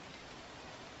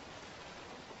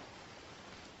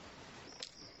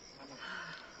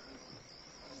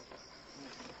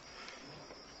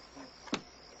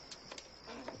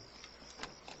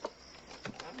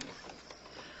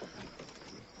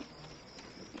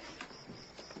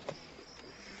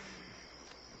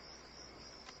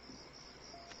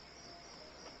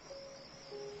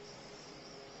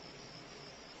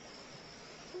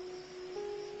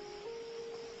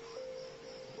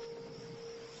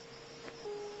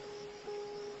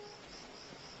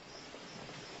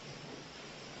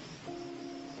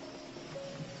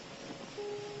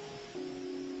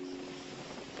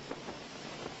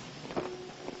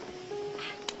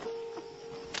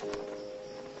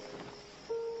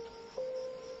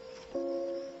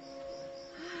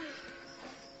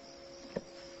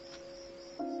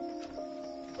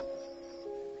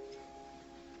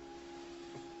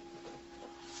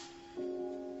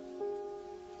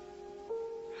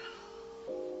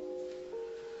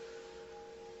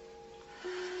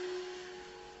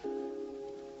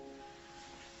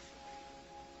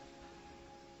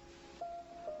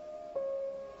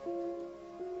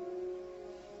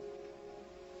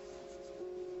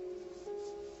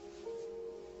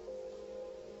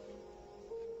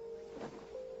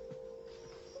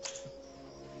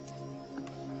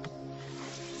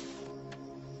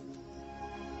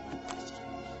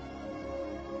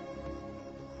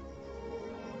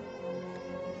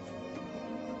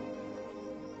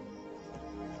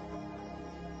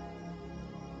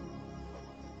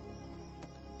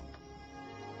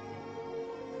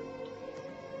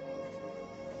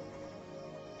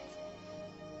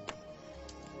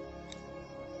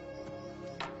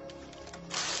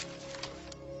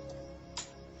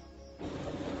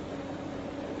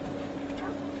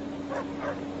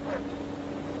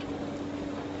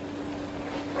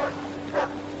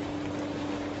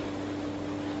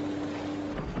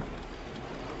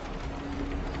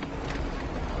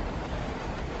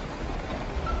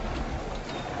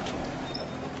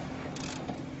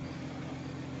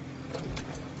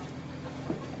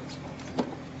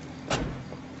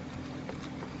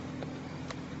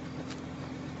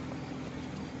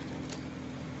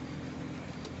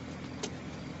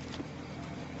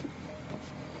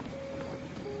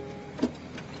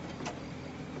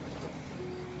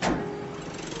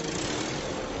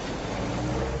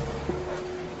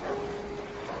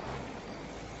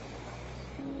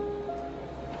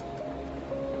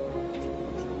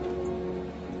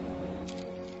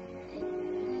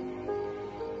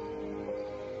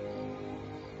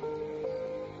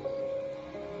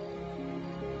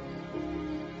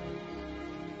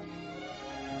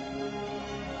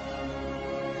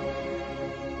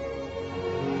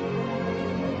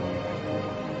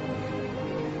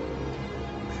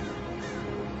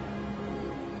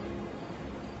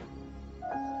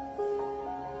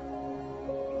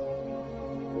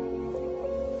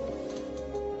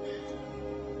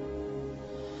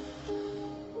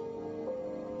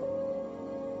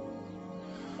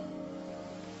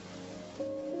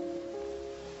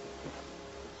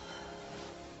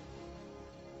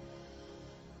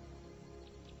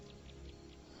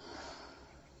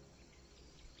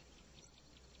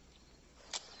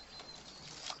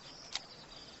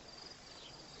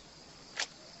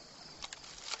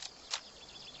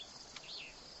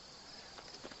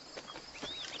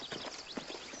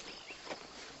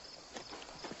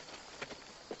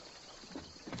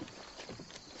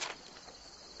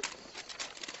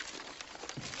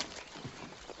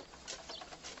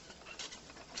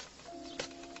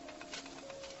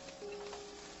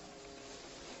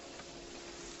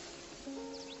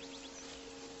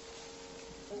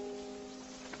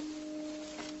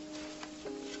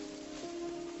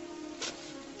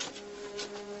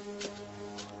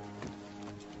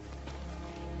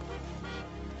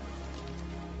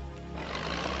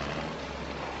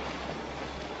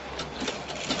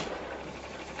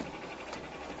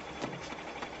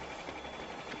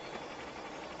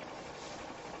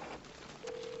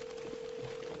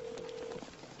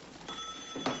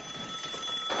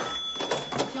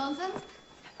 Johnson?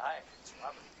 Hi, it's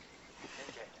Robert.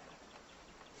 Okay.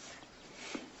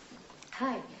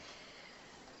 Hi.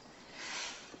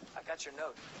 I got your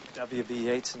note. W.B.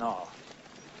 Yeats and all.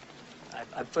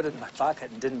 I put it in my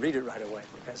pocket and didn't read it right away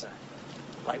because the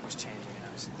light was changing and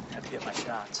I had to get my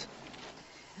shots.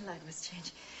 The light was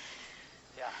changing.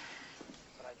 Yeah.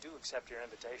 But I do accept your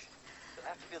invitation. It'll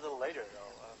have to be a little later,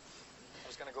 though. I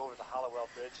was going to go over to the Hollowell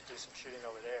Bridge and do some shooting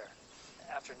over there.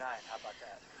 After 9, how about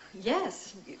that?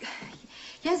 Yes.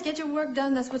 Yes, get your work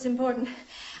done. That's what's important.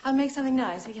 I'll make something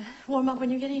nice. We can warm up when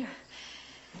you get here.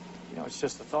 You know, it's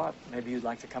just a thought. Maybe you'd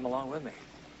like to come along with me.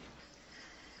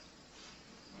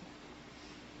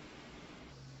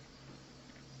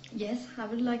 Yes, I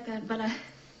would like that, but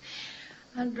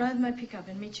I'll drive my pickup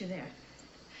and meet you there.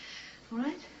 All right?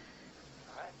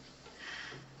 All right.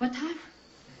 What time?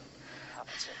 How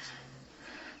about 6?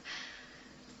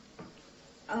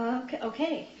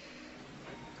 Okay.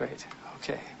 Great.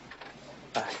 Okay.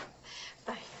 Bye.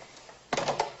 Bye.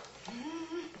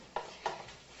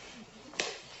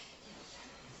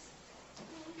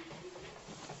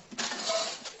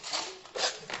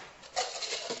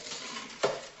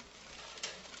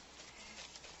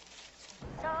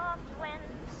 Soft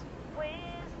winds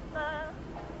whisper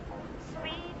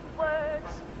sweet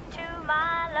words to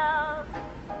my love.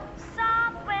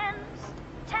 Soft winds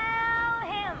tell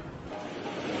him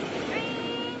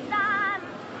dreams I'm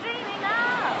dreaming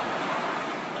of.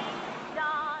 He's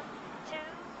gone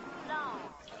too long.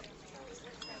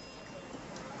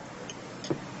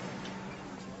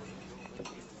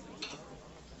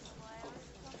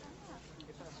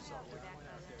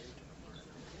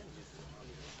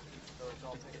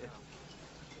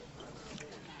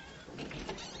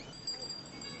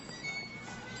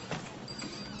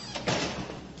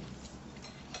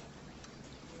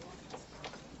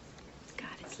 God,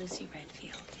 it's Lucy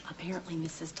Redfield. Apparently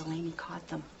Mrs. Delaney caught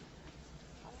them.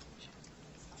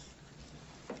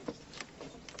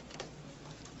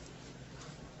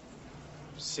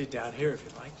 Sit down here if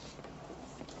you like.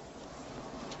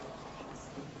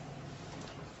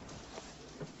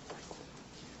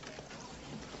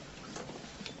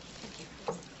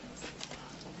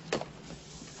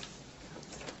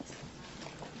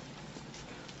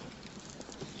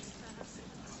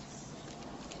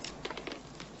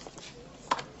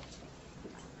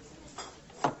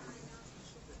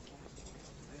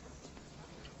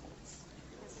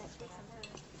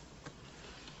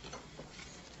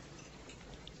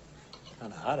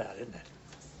 Kind of hot out, isn't it?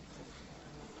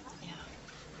 Yeah.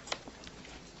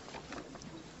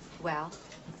 Well,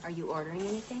 are you ordering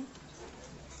anything?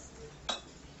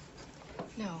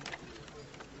 No.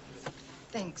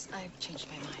 Thanks. I've changed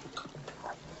my mind.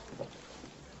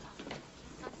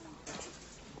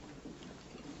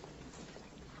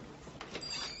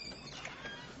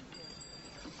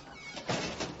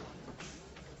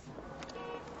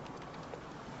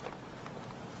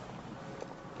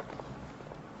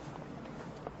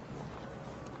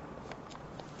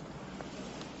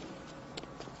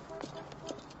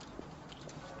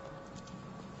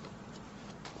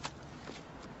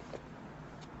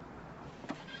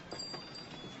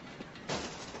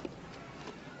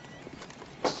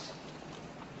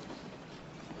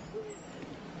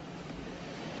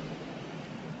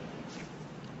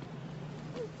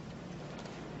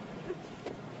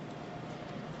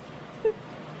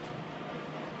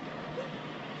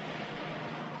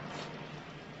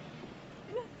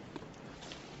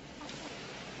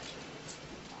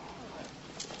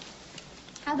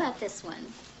 How about this one?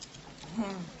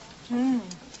 Oh,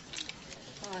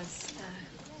 it's,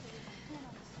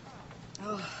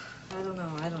 I don't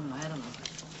know. I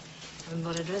haven't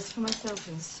bought a dress for myself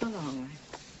in so long.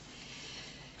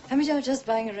 I'm just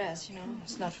buying a dress, you know.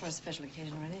 It's not for a special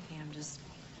occasion or anything. I'm just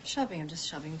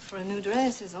shopping for a new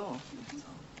dress is all. That's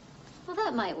all. Well,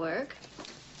 that might work.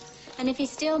 And if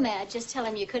he's still mad, just tell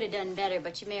him you could have done better,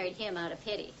 but you married him out of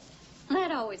pity.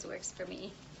 That always works for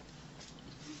me.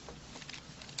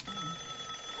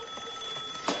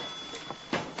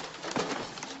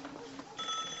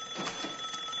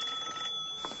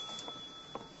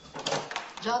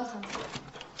 Johnson.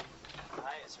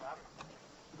 Hi, it's Robert.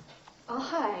 Oh,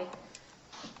 hi.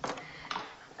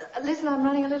 Listen, I'm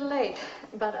running a little late,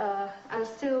 but I'll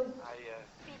still...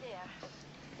 Be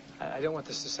there. I don't want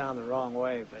this to sound the wrong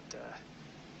way, but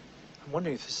I'm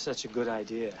wondering if this is such a good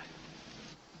idea.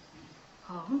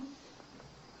 Oh?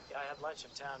 Yeah, I had lunch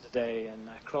in town today, and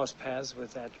I crossed paths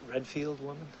with that Redfield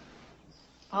woman.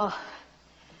 Oh.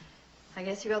 I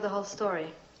guess you got the whole story.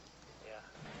 Yeah.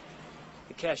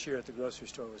 The cashier at the grocery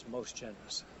store was most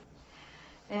generous.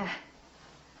 Yeah.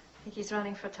 I think he's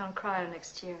running for town crier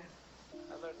next year.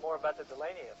 I learned more about the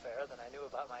Delaney affair than I knew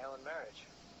about my own marriage.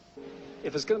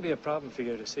 If it's going to be a problem for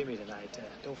you to see me tonight,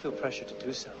 don't feel pressured to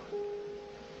do so.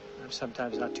 I'm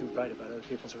sometimes not too bright about other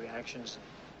people's reactions.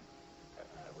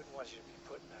 I wouldn't want you to be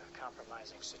put in a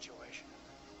compromising situation.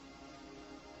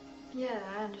 Yeah,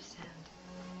 I understand.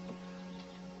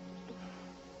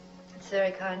 It's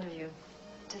very kind of you.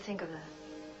 to think of that.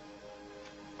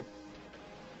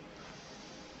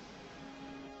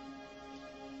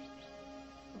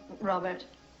 Robert,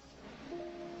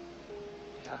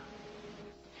 Yeah.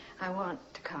 I want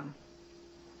to come.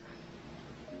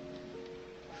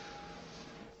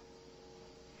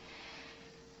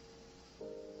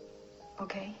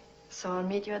 Okay, so I'll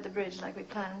meet you at the bridge like we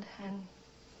planned, and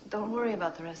don't worry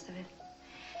about the rest of it.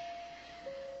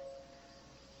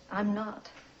 I'm not.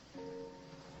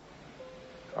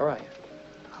 All right.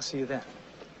 I'll see you then.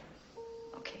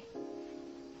 Okay.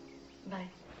 Bye.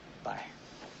 Bye.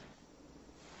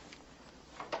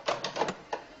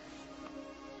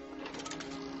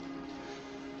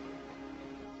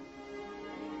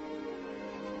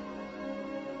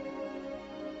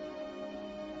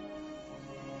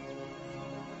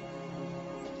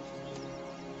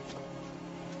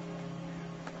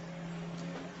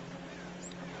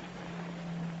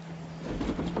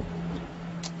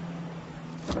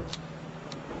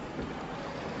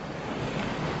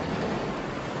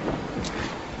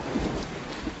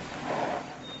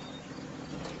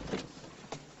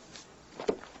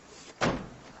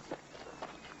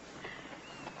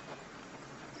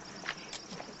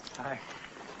 Hi.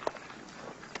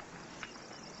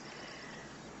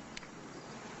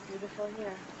 Beautiful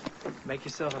here. Make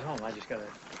yourself at home. I just gotta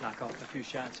knock off a few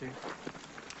shots here.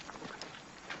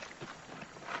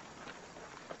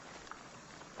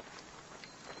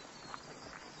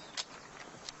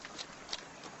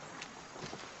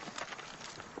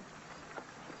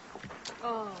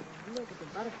 Oh, look at the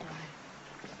butterfly.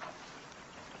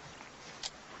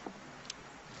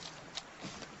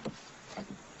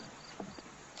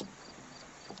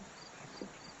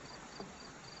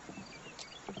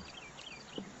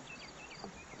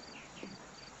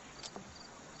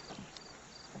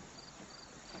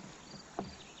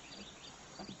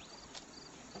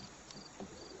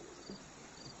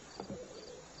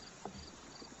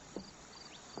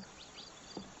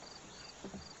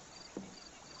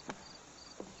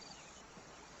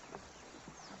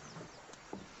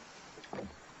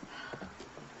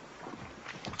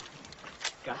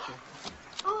 Gotcha.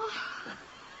 Oh.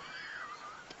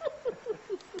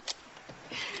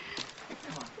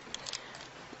 Come on.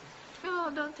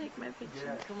 Oh, don't take my picture.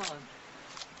 Yeah, come on.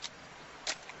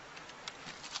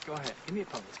 Go ahead. Give me a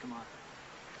pose. Come on.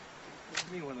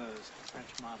 Give me one of those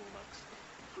French model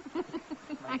looks.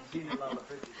 Like Gina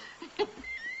Lollobrigida.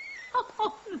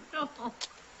 Oh, no.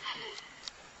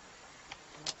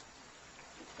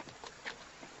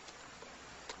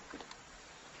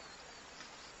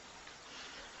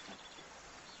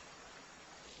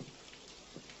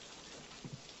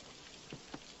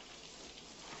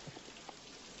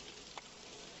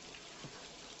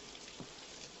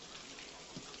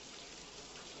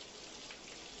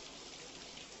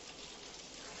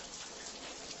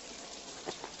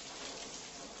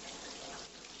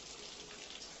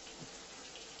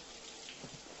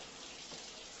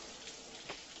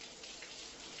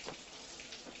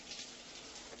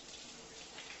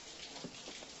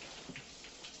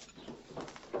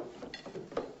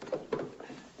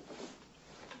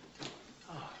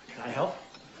 Can I help?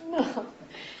 No.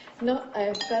 No,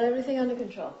 I've got everything under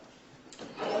control.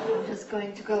 I'm just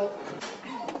going to go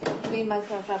clean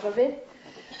myself up a bit.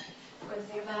 Go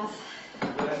and take a bath.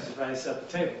 Yes, if I set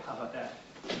the table. How about that?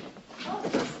 Oh,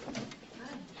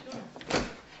 fine, sure.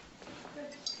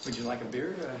 Would you like a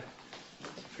beer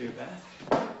for your bath?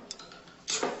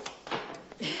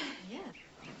 Yeah.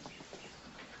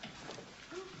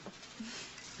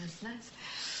 That's nice.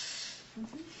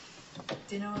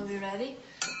 Dinner will be ready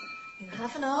in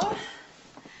half an hour.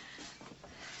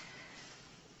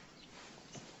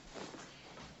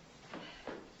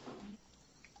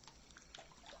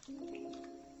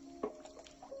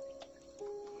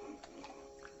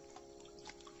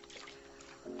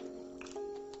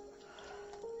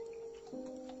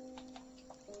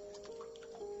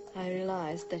 I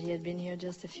realized that he had been here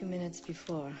just a few minutes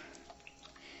before.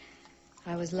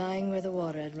 I was lying where the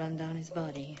water had run down his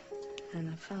body, and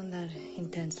I found that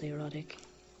intensely erotic.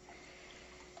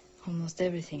 Almost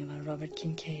everything about Robert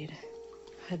Kincaid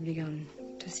had begun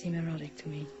to seem erotic to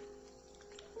me.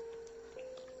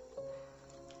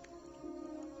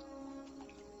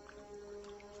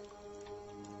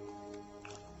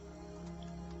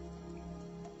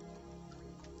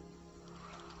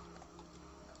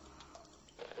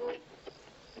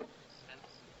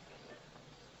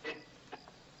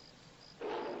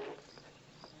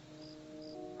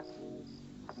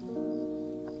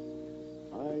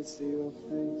 I see your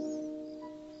face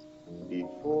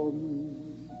before me.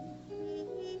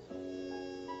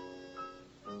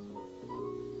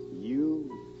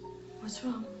 You What's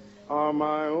wrong? are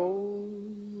my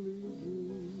only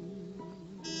dream.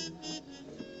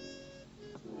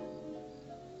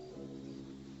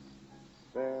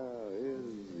 There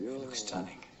is your You look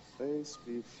stunning. face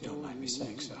If you don't mind me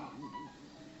saying so.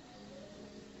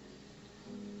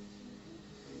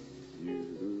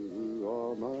 You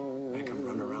are my... I come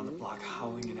run around the block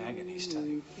howling in agony,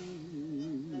 stunning.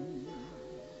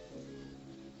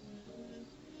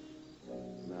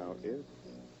 Now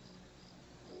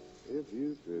if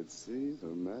you could see the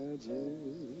magic,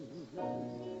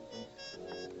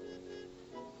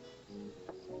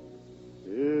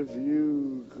 if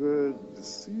you could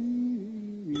see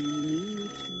me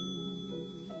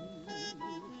too,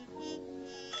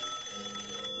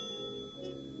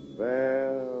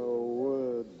 there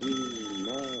would be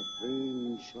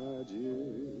nothing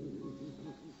tragic.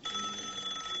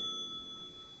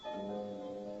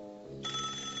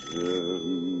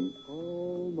 In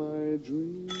all my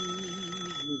dreams of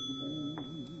you.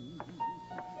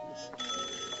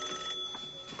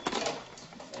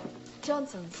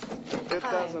 Johnson's. It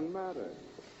Hi. doesn't matter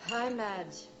Hi,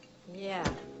 Madge. Yeah.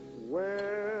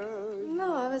 where.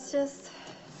 No, I was just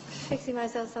fixing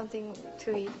myself something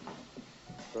to eat.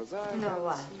 'Cause I No, can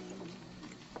why? see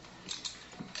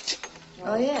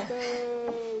Oh, yeah.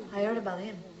 how I heard about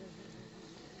him.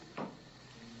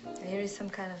 I hear he's some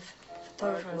kind of I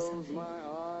photographer or close something. my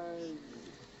eyes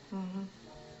Mm-hmm.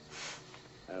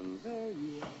 and there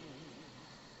you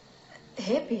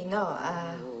Hippie? No,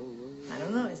 are. I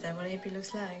don't know. Is that what a hippie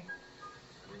looks like?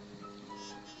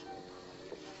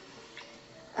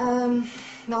 No,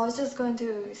 I was just going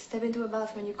to step into a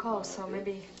bath when you called, so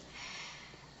maybe...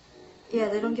 Yeah,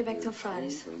 they don't get back till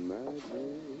Fridays. The magic.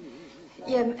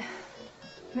 Yeah,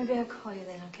 maybe I'll call you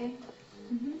then, okay?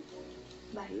 Mm-hmm.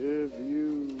 Bye. If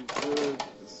you could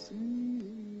see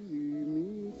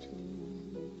me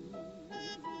too,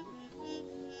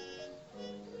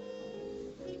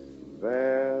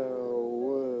 there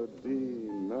would be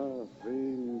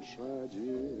nothing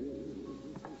tragic.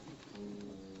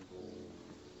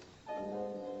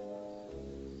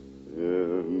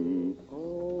 In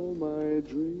all my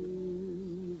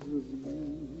dreams of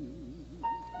you.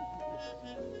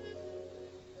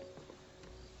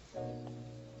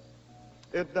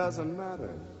 It doesn't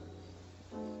matter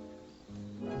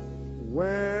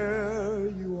where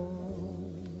you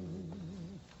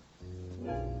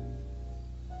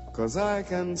are, 'cause I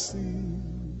can see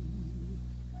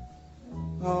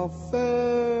how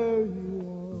fair you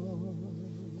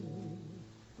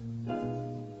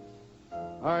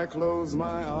are. I close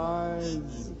my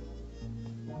eyes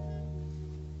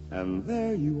and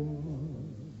there you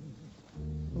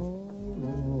are,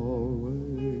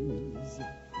 always.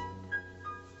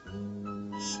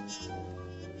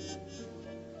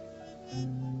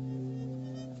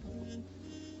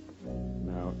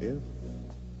 Now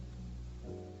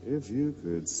if you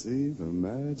could see the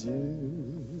magic,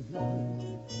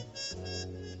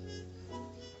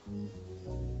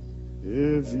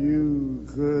 if you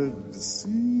could see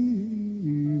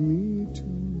me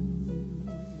too,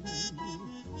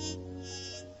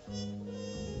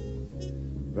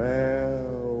 there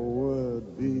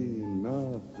would be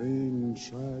nothing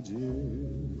tragic.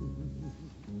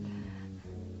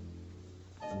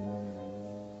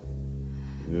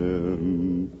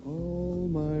 In all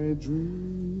my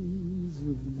dreams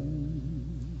of you.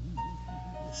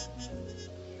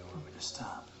 You want me to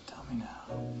stop? Tell me now.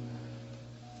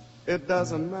 It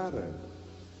doesn't matter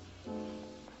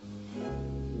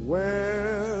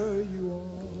where you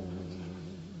are,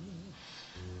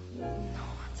 No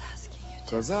one's asking you to.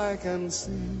 'cause I can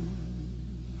see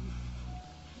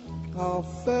how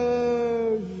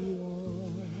fair you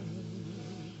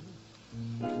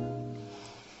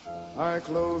are. I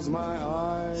close my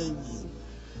eyes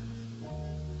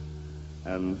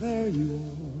and there you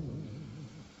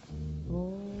are,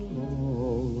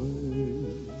 always.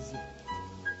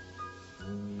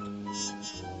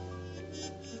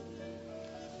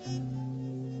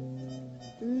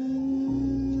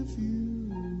 If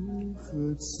you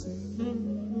could see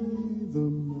the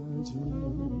magic,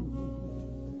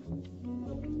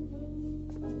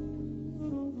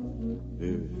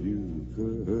 if you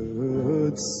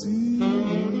could see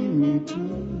me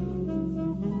too,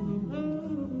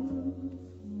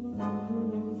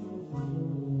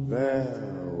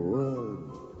 there would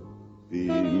be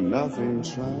nothing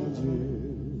tragic.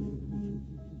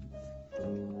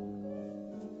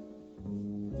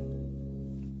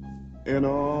 In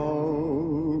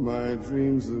all my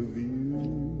dreams of you,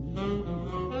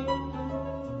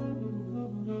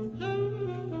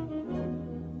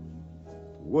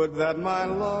 would that my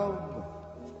love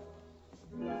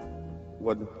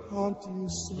would haunt you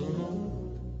so,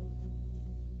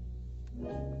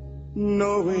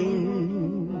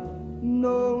 knowing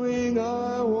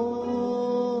I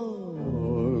want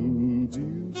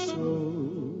you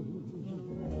so.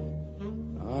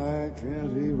 I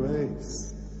can't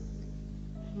erase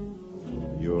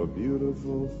your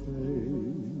beautiful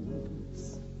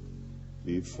face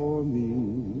before me.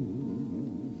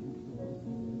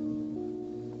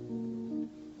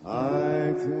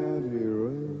 I can't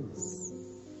erase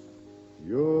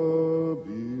your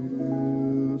beautiful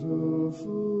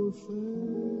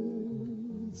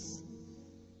face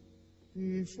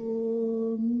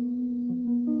before me.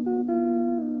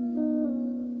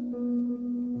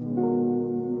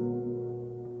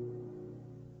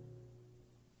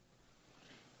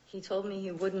 He told me he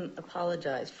wouldn't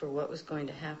apologize for what was going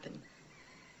to happen.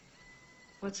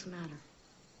 What's the matter?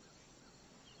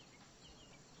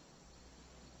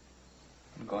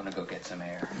 I'm going to go get some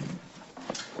air.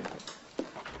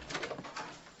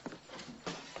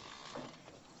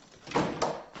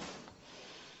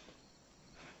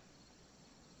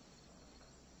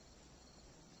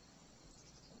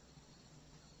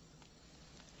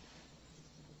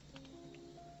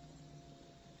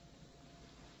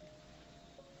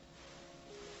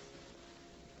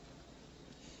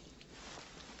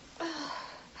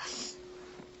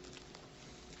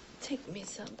 Take me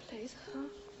someplace, huh?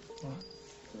 What?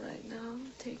 Right now,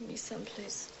 take me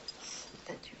someplace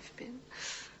that you've been.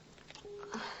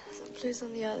 Someplace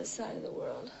on the other side of the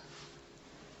world.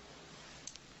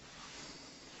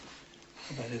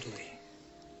 How about Italy?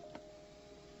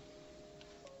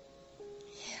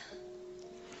 Yeah.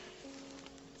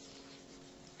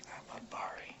 How about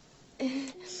Bari?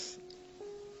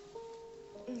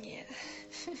 Yeah.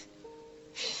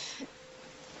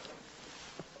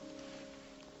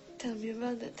 Tell me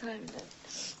about the time that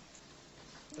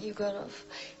you got off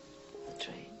the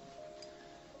train.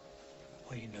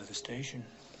 Well, you know the station.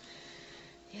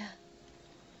 Yeah.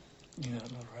 You know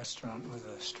that little restaurant with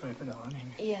a striped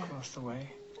awning Yeah. across the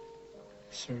way?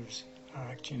 Serves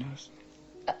arachinos.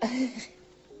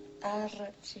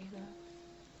 Arracino.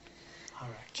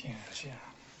 Arachinos, yeah.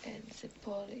 And the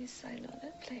police, I know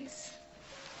that place.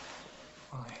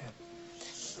 Well, I had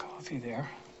coffee there.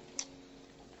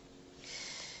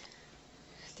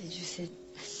 Did you sit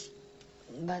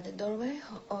by the doorway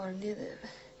or near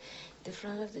the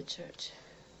front of the church?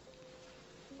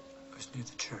 It was near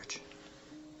the church.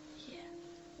 Yeah.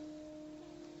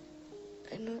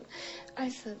 I know. I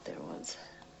sat there once.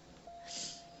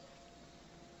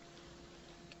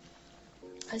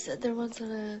 I sat there once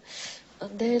on a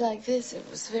day like this. It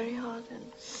was very hot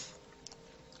and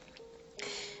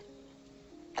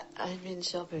I'd been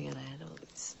shopping and I had all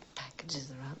these packages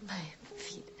around my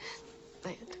feet. I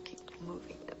had to keep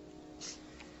moving them.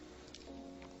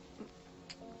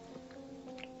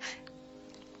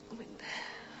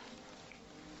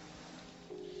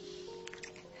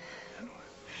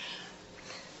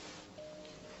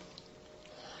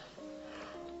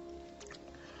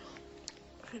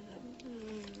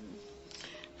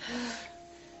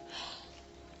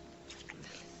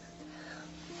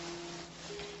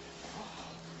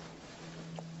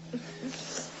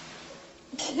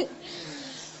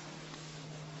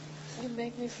 You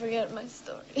make me forget my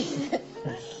story.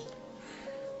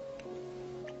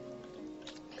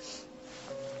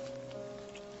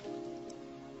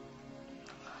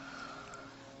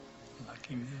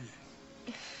 Lucky me.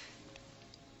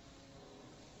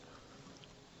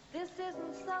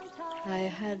 I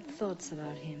had thoughts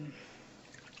about him.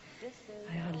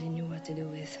 I hardly knew what to do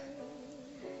with.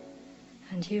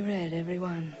 And he read every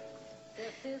one.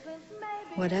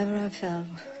 Whatever I felt,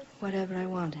 whatever I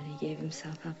wanted, he gave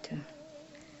himself up to.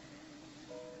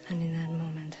 And in that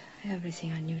moment,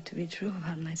 everything I knew to be true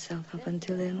about myself up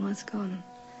until then was gone.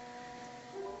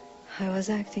 I was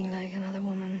acting like another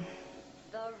woman.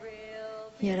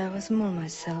 Yet I was more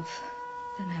myself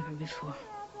than ever before.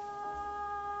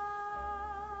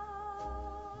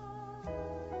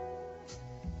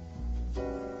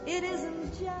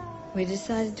 We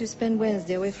decided to spend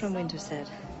Wednesday away from Winterset,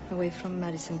 away from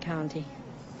Madison County.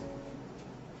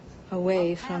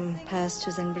 Away from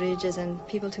pastures and bridges and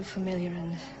people too familiar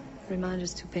and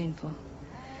reminders too painful.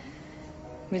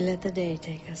 We let the day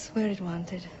take us where it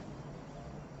wanted.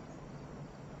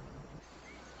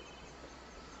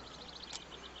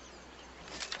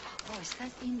 Oh, is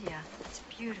that India? It's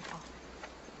beautiful.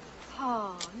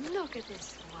 Oh, look at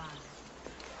this one.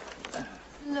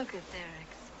 Look at their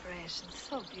expressions.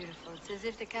 So beautiful. It's as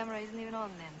if the camera isn't even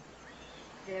on them.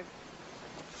 They're...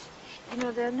 You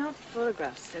know, they're not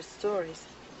photographs. They're stories.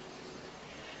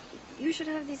 You should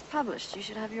have these published. You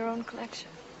should have your own collection.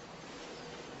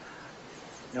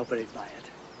 Nobody'd buy it.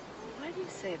 Why do you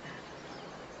say that?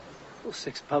 Well,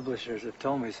 6 publishers have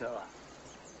told me so.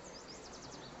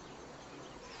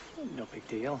 No big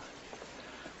deal.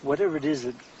 Whatever it is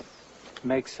that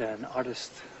makes an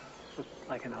artist look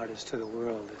like an artist to the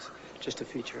world is just a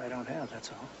feature I don't have,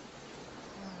 that's all.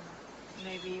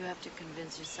 Maybe you have to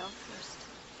convince yourself first.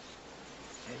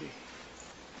 Maybe.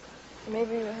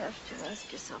 Maybe you have to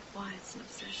ask yourself why it's an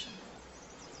obsession.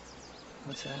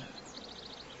 What's that?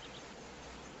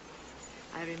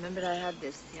 I remembered I had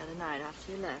this the other night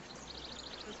after you left.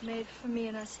 It was made for me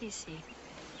in Assisi.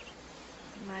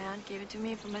 My aunt gave it to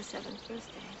me for my 7th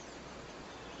birthday.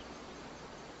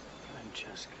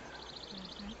 Francesca.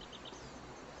 Mm-hmm.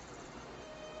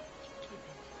 Keep it.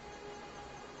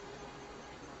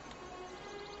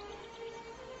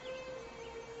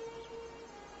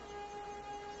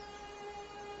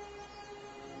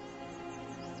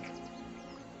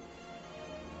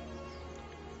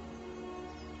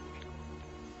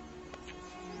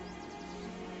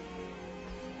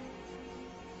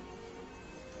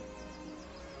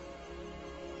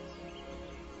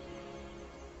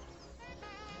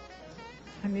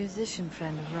 A musician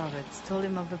friend of Robert's told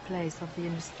him of a place off the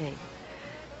interstate.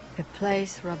 A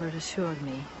place, Robert assured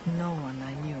me, no one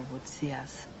I knew would see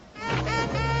us.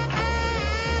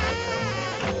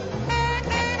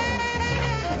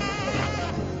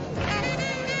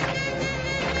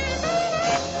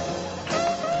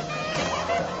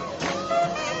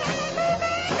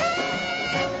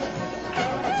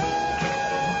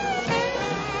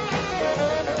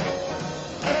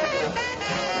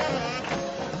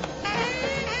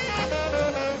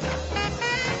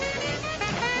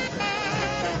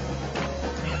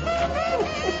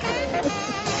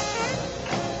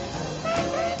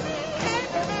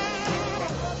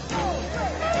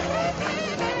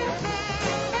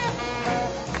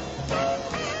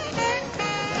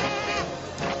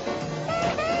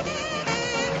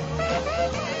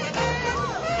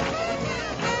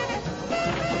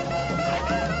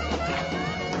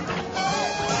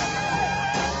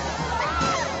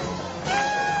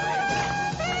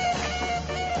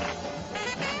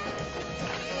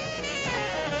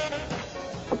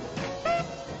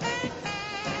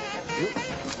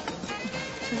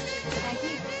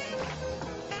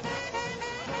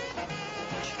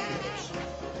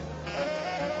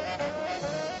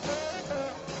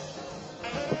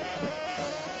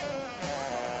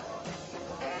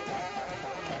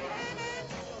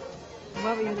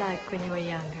 What were you like when you were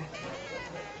younger?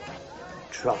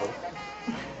 Trouble.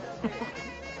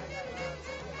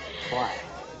 Why?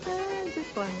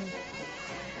 Just wondering.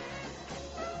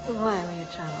 Why were you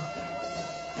trouble?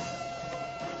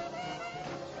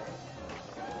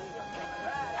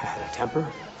 I had a temper.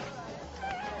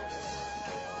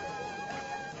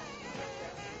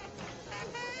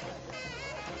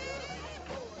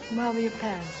 What were your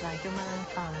parents like, your mother and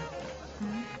father?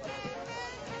 Hmm?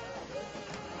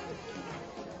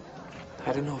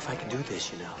 I don't know if I can do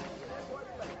this, you know.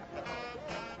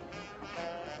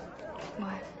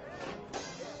 What?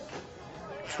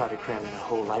 Try to cram in a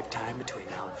whole lifetime between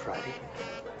now and Friday.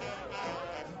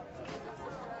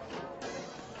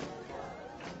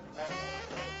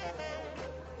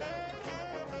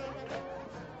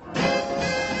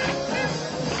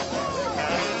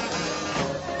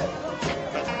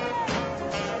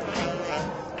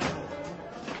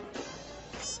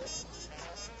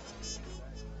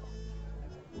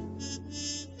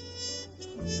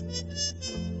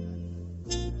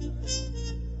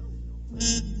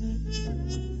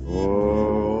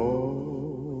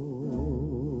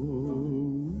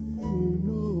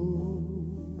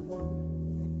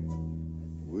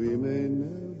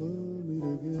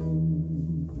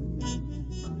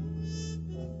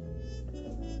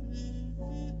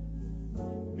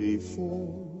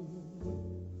 Before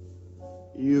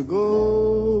you go,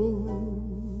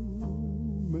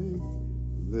 make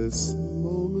this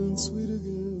moment sweet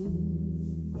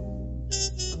again.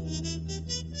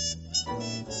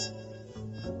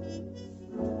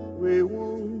 We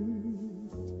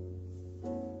won't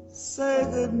say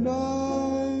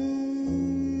goodnight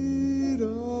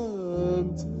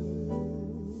until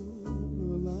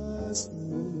the last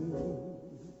minute.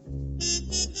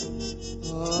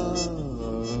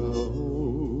 Hold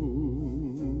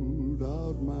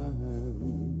out my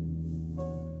hand,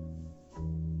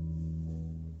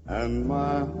 and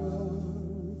my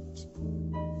heart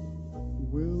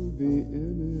will be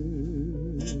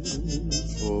in it.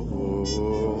 Oh,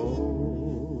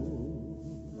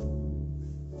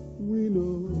 we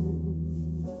know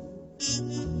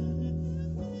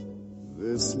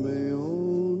this may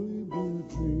only be a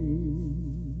dream.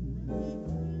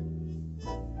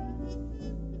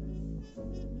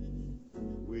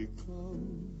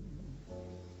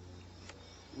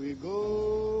 we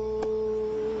go.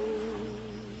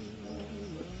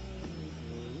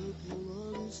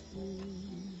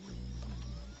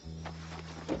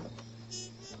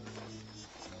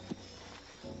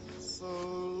 So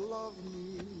love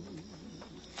me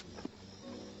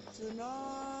tonight.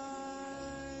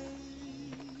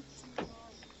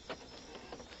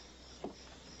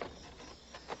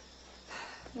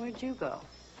 Where'd you go?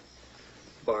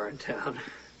 Bar in town.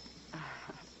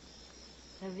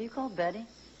 Have you called Betty?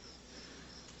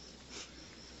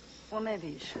 Well, maybe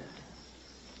you should.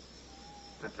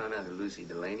 I found out who Lucy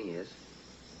Delaney is.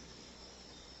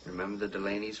 Remember the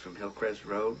Delaney's from Hillcrest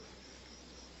Road?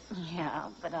 Yeah,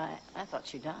 but I thought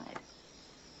she died.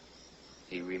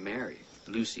 He remarried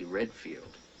Lucy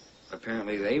Redfield.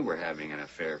 Apparently they were having an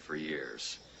affair for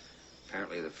years.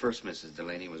 Apparently the first Mrs.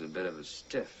 Delaney was a bit of a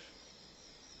stiff.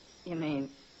 You mean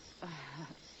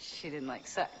she didn't like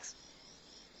sex?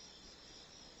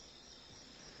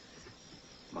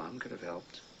 Mom could have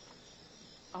helped.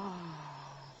 Oh.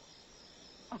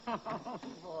 Oh,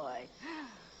 boy.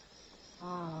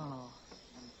 Oh.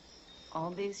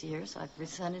 All these years, I've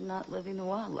resented not living the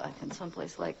wildlife in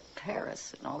someplace like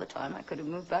Paris, and all the time I could have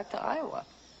moved back to Iowa.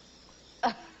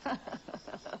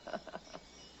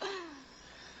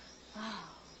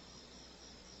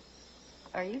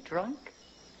 Are you drunk?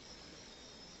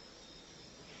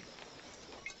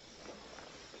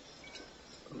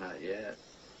 Not yet.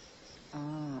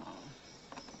 Oh.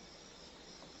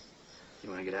 You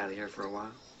want to get out of here for a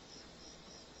while?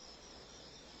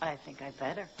 I think I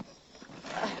better.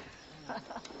 I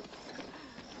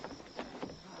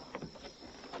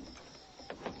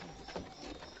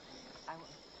will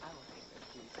take those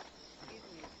keys. Excuse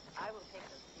me. I will take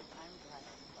those keys. I'm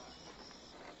driving the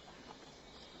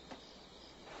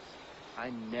car. I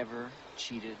never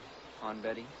cheated on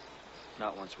Betty.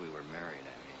 Not once we were married,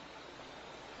 I mean.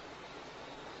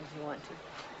 Did you want to?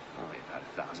 Only about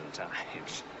 1,000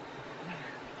 times.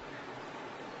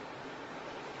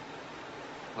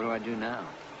 What do I do now?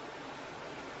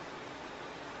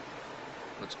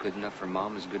 What's good enough for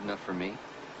Mom is good enough for me.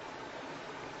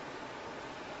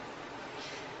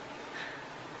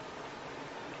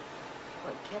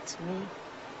 What gets me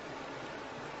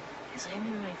is I'm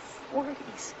in my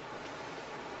 40s.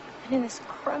 I've been in this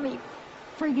crummy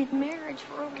friggin' marriage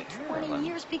for over 20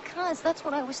 years because that's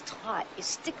what I was taught. You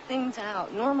stick things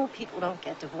out. Normal people don't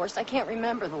get divorced. I can't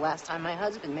remember the last time my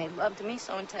husband made love to me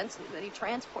so intensely that he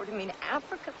transported me to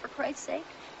Africa, for Christ's sake.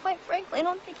 Quite frankly, I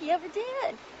don't think he ever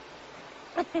did.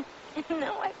 And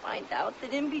now I find out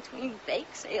that in between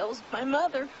bake sales, my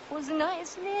mother was a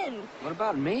nice nin. What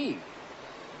about me?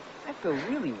 I feel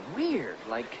really weird,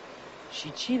 like she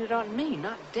cheated on me,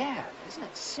 not Dad. Isn't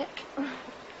that sick?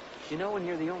 You know, when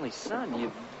you're the only son, you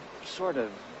sort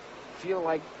of feel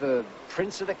like the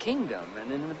prince of the kingdom.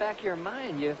 And in the back of your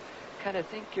mind, you kind of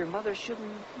think your mother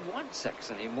shouldn't want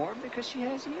sex anymore because she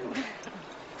has you.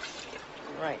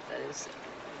 Right, that is sick.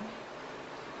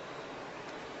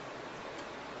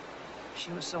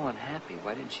 She was so unhappy.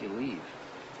 Why didn't she leave?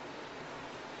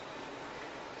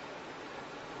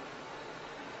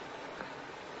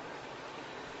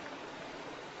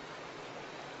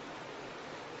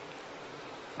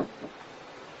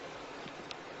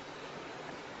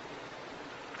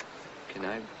 Can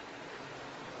I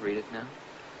read it now?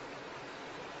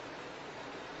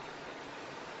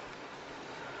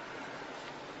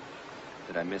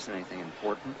 Did I miss anything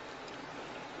important?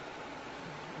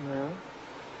 No.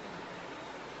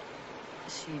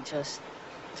 She just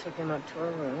took him up to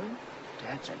her room.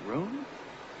 Dad's room?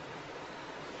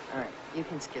 All right, you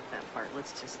can skip that part.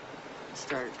 Let's just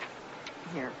start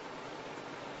here.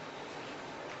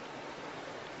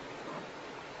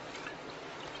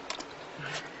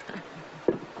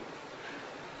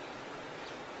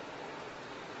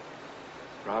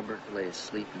 Robert lay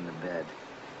asleep in the bed.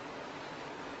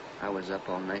 I was up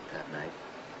all night that night.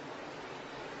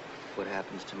 What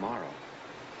happens tomorrow?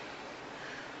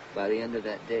 By the end of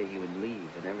that day, he would leave,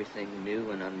 and everything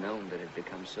new and unknown that had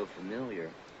become so familiar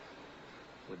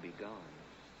would be gone.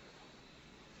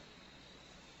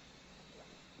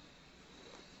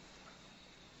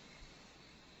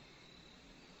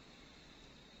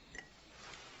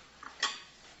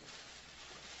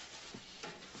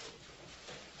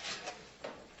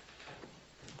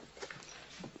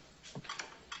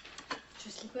 Did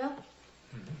you sleep well?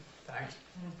 Thanks.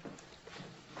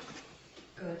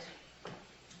 Good.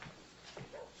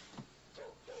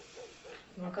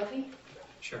 You want coffee?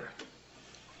 Sure.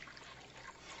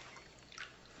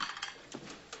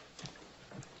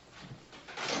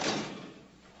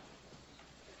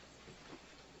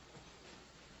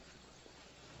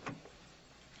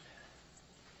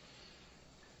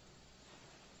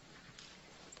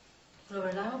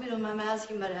 hope you don't mind me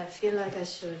asking, but I feel like I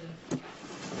should.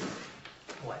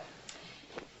 What?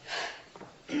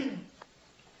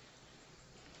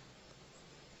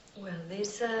 Well,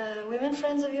 these women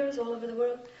friends of yours all over the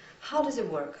world, how does it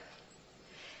work?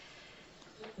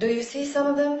 Do you see some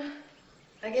of them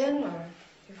again, or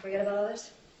you forget about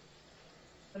others?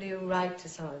 Or do you write to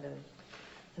some of them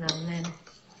now and then?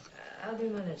 How do you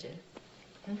manage it?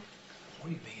 Hmm? What do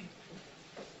you mean?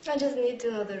 I just need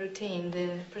to know the routine,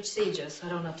 the procedure, so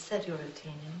I don't upset your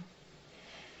routine, you know?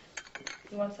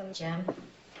 You want some jam? What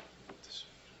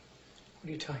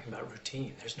are you talking about,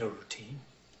 routine? There's no routine.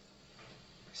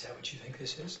 Is that what you think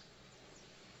this is?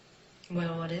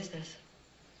 Well, what is this?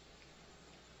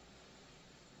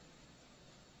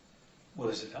 Well,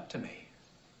 is it up to me?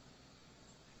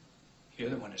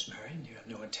 You're the one who's married, and you have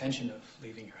no intention of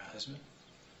leaving your husband.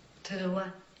 To do what?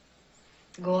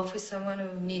 Go off with someone who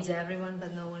needs everyone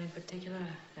but no one in particular?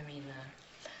 I mean,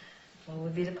 what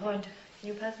would be the point? Can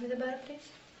you pass me the butter, please?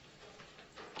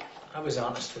 I was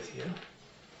honest with you.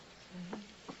 Mm-hmm.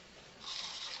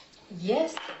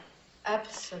 Yes,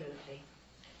 absolutely.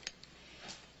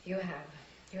 You have.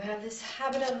 You have this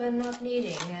habit of not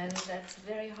needing, and that's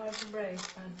very hard to break.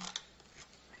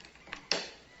 But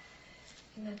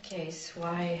in that case,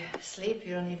 why sleep?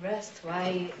 You don't need rest.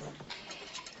 Why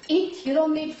eat? You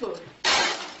don't need food.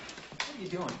 What are you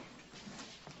doing?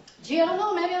 Gee, I don't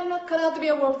know. Maybe I'm not cut out to be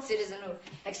a world citizen who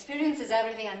experiences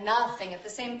everything and nothing at the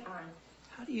same time.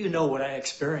 How do you know what I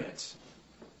experience?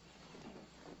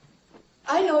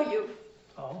 I know you.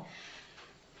 Oh?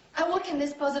 And what can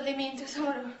this possibly mean to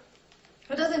someone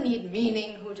who doesn't need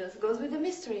meaning, who just goes with the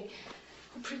mystery,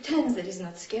 who pretends that he's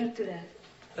not scared to death?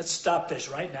 Let's stop this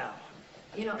right now.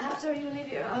 You know, after you leave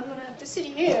here, I'm going to have to sit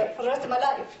here for the rest of my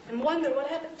life and wonder what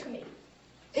happened to me,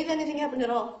 if anything happened at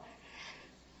all.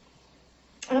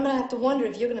 And I'm going to have to wonder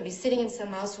if you're going to be sitting in some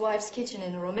housewife's kitchen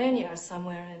in Romania or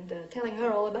somewhere and telling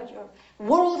her all about your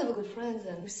world of good friends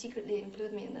and who secretly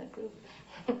include me in that group.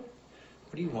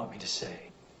 What do you want me to say?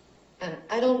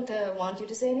 I don't want you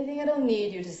to say anything. I don't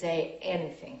need you to say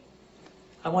anything.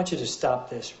 I want you to stop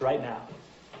this right now.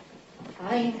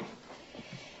 Fine.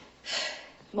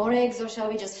 More eggs, or shall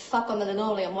we just fuck on the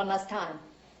linoleum one last time?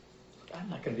 I'm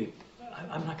not going to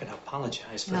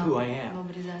apologize for who I am.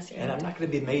 Nobody's asking. And I'm not going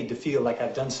to be made to feel like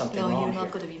I've done something wrong. No, you're not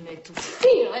going to be made to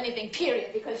feel anything,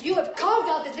 period, because you have carved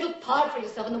out this little part for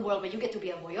yourself in the world where you get to be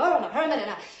a voyeur and a hermit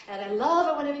and a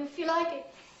lover whenever you feel like it.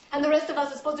 And the rest of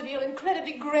us are supposed to feel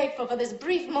incredibly grateful for this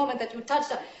brief moment that you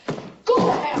touched us. Go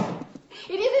to hell!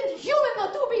 It isn't human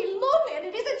not to be lonely, and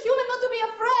it isn't human not to be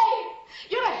afraid.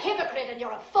 You're a hypocrite and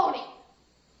you're a phony.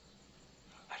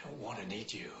 I don't want to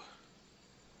need you.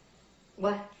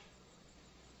 What?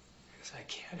 Because I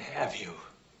can't have you.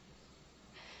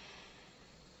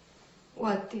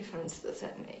 What difference does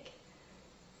that make?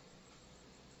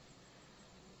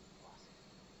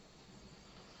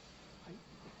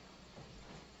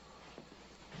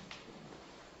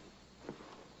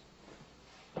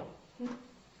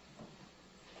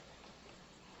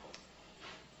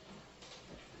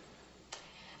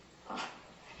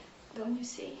 Don't you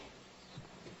see?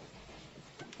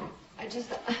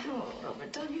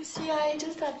 Robert, don't you see? I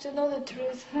just have to know the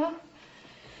truth, huh?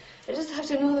 I just have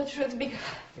to know the truth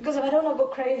because if I don't, I'll go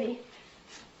crazy.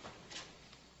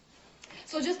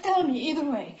 So just tell me either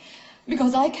way,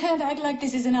 because I can't act like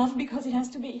this is enough because it has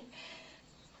to be.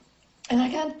 And I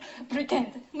can't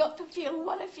pretend not to feel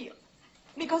what I feel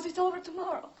because it's over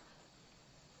tomorrow.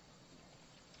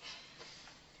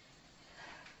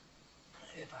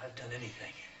 If I've done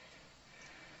anything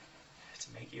to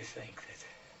make you think that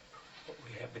what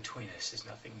we have between us is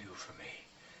nothing new for me,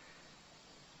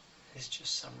 it's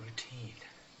just some routine,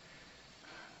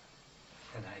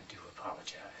 then I do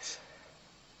apologize.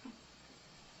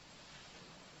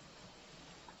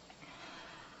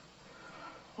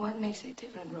 What makes it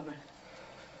different, Robert?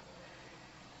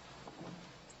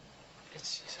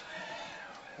 It's just,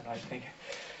 when I think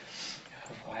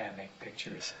of why I make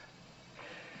pictures,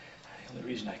 the only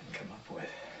reason I can come up with,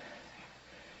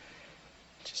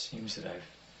 it just seems that I've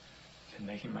been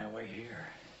making my way here.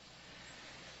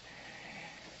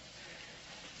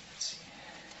 It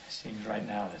seems right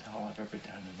now that all I've ever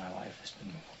done in my life has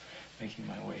been making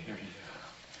my way here to you.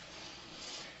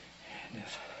 And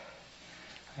if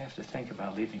I have to think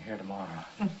about leaving here tomorrow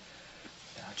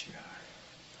without you,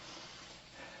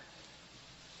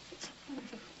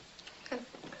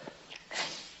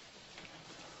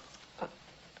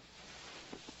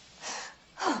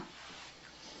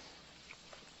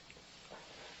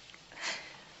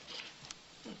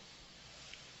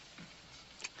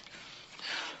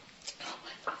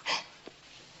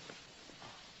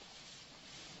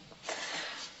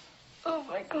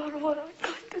 what I'm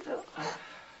going to do.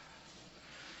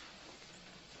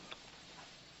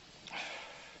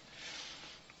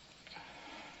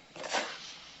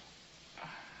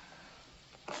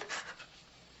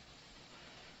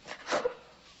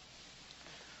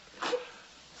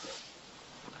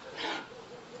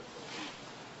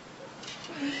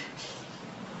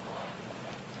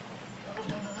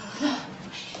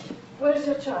 Where's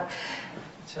your truck?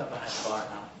 It's up behind the bar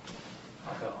now.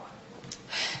 I'll go. I'll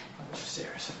go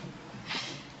upstairs.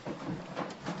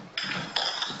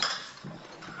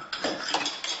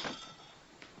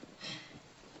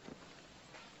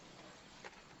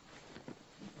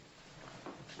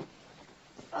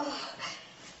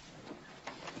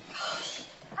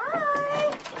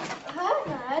 Hi,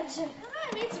 Madge.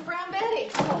 Hi, meet some Brown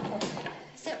Betty. I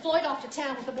sent Floyd off to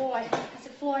town with the boy. I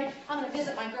said, Floyd, I'm going to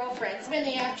visit my girlfriend. It's been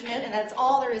the afternoon, and that's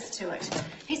all there is to it.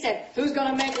 He said, who's going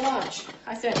to make lunch?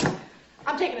 I said,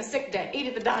 I'm taking a sick day. Eat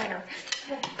at the diner.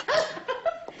 Isn't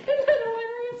that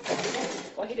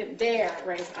hilarious? Well, he didn't dare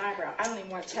raise an eyebrow. I don't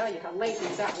even want to tell you how late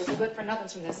these out with the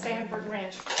good-for-nothings from the Sanford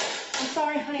Ranch. I'm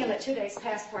sorry, honey, I let 2 days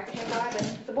pass before I came by,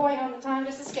 but the boy on the time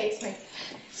just escapes me.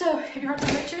 So, have you heard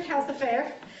from Richard? How's the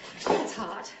fare? It's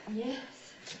hot. Yes,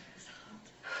 it's hot.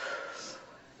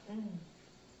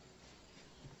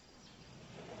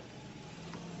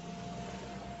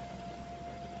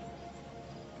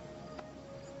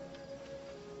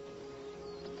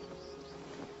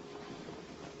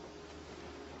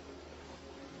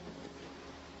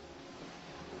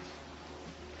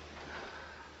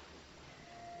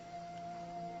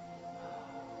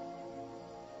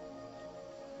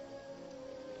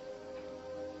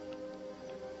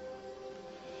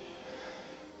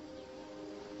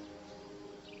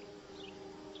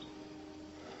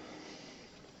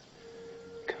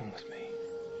 Come with me.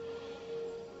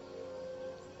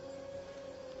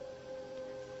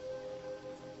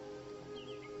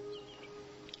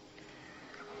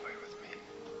 Come away with me.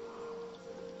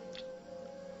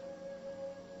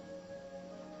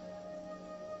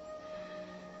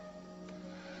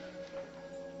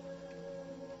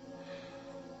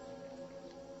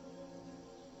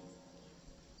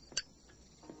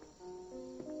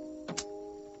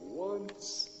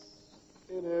 Once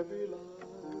in every life,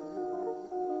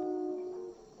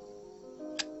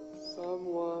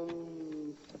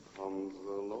 someone comes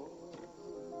along,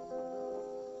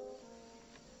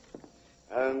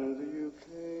 and you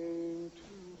came to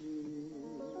me.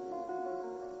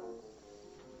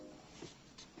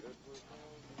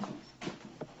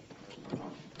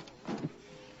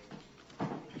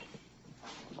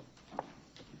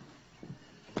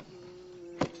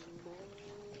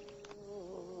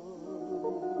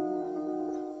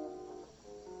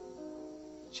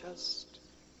 Just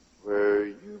where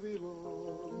you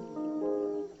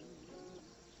belong.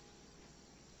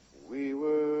 We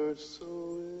were so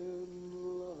in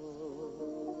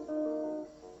love.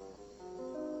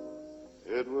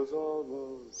 It was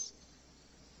almost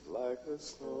like a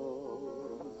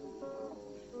song.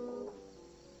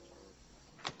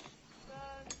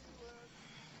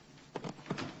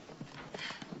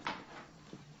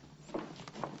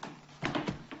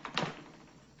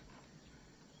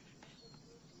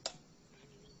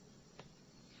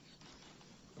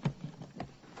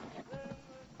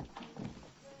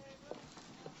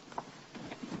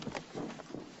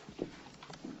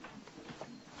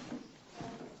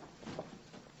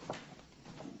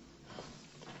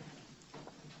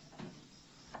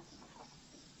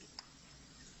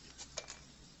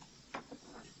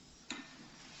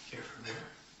 Care for beer?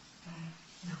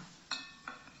 No.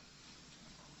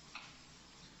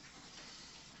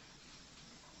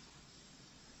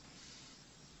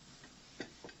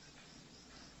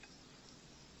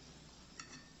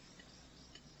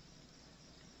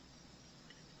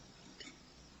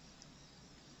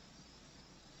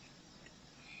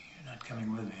 You're not coming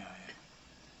with me, are you?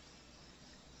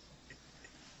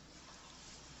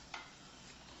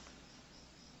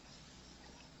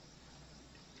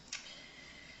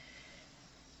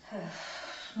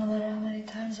 No matter how many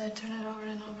times I turn it over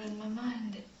and over in my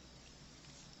mind, it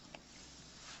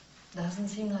doesn't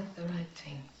seem like the right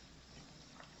thing.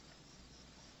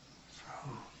 For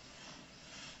who?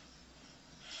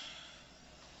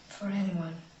 For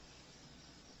anyone.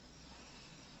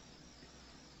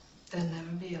 They'll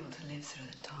never be able to live through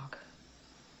the talk.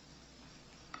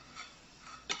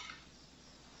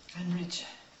 And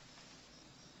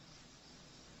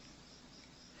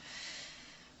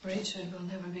Richard will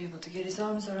never be able to get his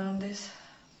arms around this.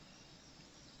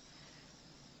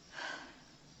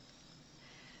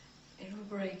 It will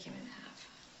break him in half.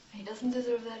 He doesn't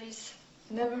deserve that. He's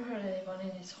never hurt anyone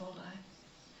in his whole life.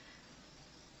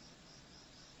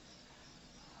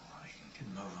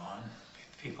 Move on.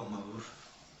 People move.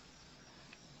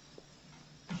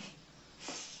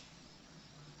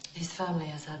 His family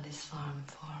has had this farm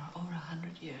for over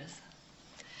 100 years.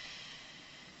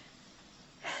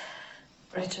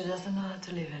 Richard doesn't know how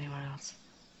to live anywhere else.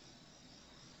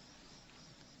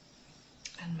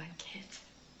 And my kids.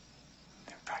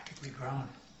 They're practically grown.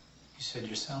 You said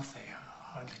yourself they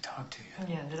hardly talk to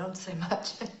you. Yeah, they don't say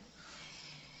much.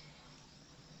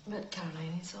 But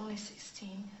Caroline is only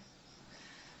 16.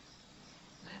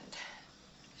 And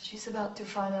she's about to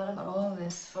find out about all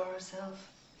this for herself.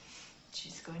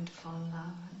 She's going to fall in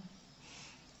love, and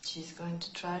she's going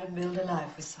to try to build a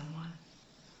life with someone.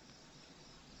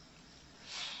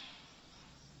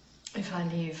 If I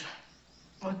leave,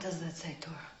 what does that say to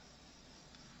her?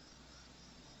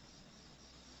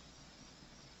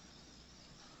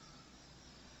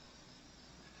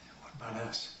 What about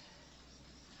us?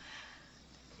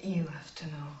 You have to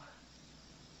know.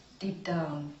 Deep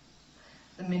down,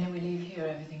 the minute we leave here,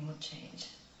 everything will change.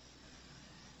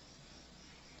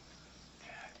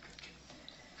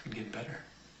 Could get better.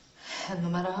 And no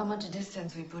matter how much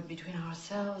distance we put between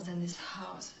ourselves and this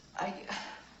house, I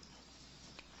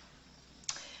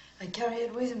carry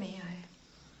it with me.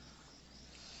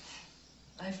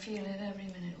 I feel it every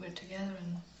minute we're together,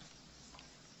 and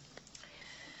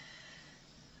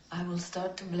I will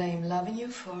start to blame loving you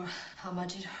for how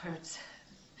much it hurts.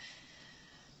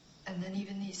 And then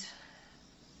even these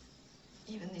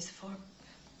 4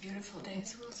 beautiful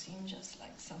days will seem just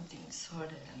like something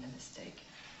sordid and a mistake.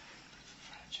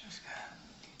 Francesca,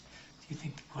 do you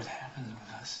think what happens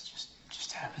with us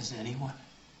just happens to anyone?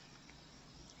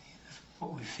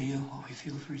 What we feel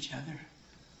for each other,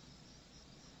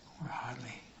 we're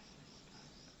hardly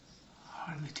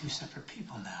 2 separate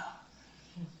people now.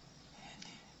 And,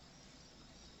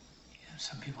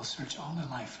 some people search all their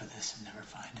life for this and never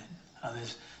find it.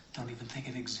 Others don't even think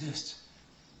it exists.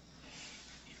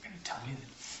 You're going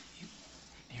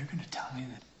to tell me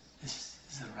that this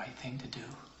is the right thing to do,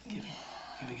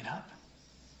 giving it up?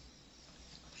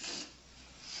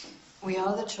 We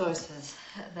are the choices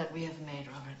that we have made,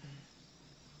 Robert.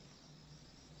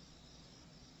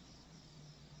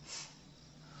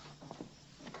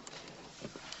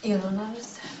 You don't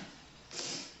understand.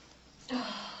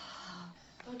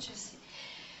 Don't you see?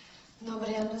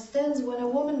 Nobody understands when a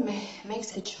woman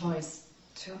makes a choice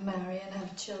to marry and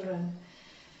have children.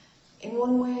 In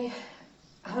one way,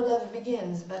 her love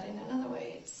begins, but in another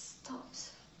way, it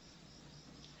stops.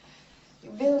 You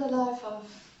build a life of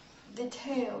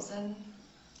details, and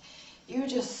you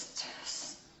just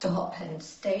stop and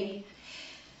stay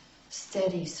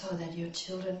steady so that your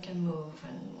children can move,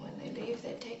 and when they leave,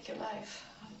 they take your life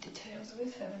of details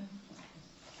with them.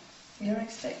 You're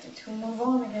expected to move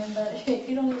on again, but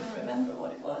you don't even remember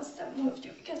what it was that moved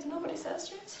you, because nobody says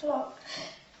you're slow,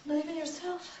 not even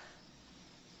yourself.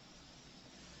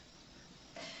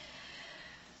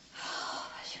 Oh,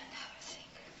 but you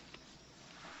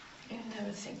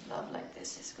never think love like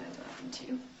this is going to happen to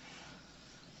you.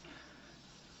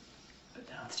 But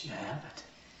now that you have it.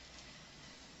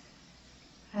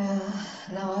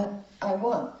 Now I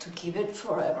want to keep it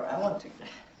forever. I want to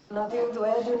love you the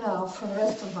way I do now for the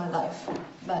rest of my life.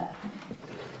 But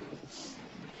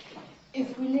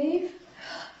if we leave,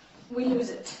 we lose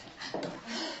it.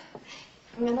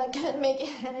 And I can't make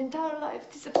an entire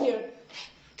life disappear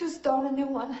to start a new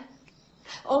one.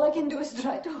 All I can do is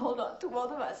try to hold on to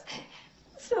both of us.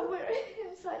 Somewhere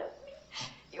inside of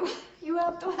me, you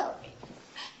have to help me.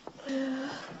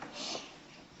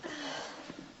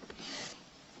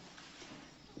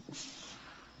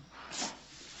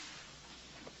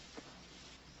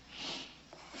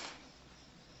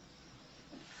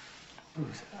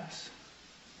 Lose us.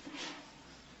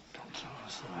 Don't throw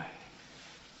us away.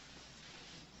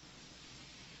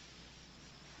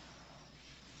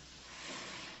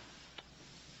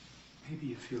 Maybe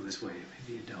you feel this way,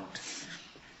 maybe you don't.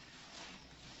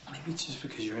 Maybe it's just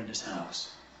because you're in this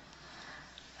house.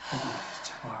 Maybe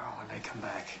tomorrow when they come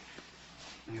back,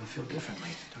 you'll feel differently.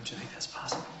 Don't you think that's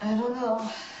possible? I don't know.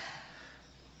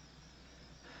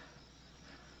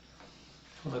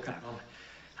 Well, look,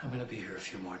 I'm going to be here a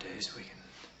few more days. We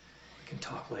can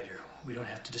talk later. We don't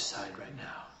have to decide right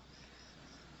now.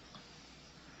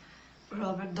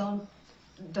 Robert, don't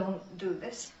do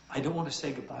this. I don't want to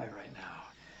say goodbye right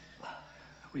now.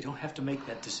 We don't have to make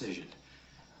that decision.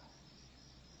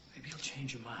 Maybe you'll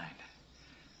change your mind.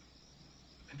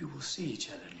 Maybe we'll see each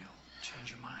other and you'll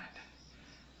change your mind.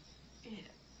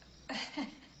 Yeah.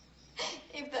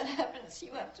 If that happens,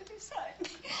 you have to decide.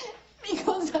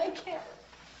 Because I can't.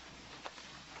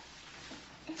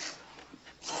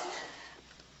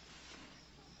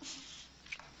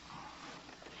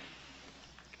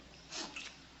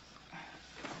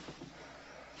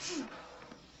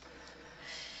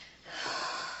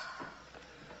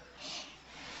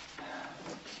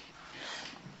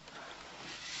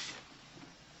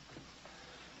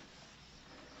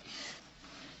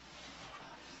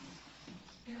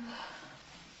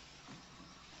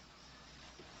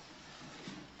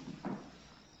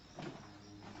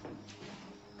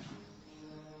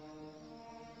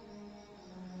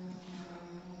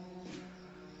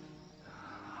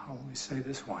 say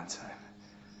this once.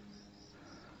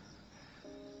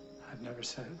 I've never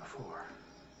said it before.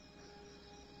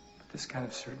 But this kind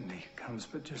of certainty comes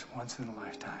but just once in a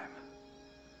lifetime.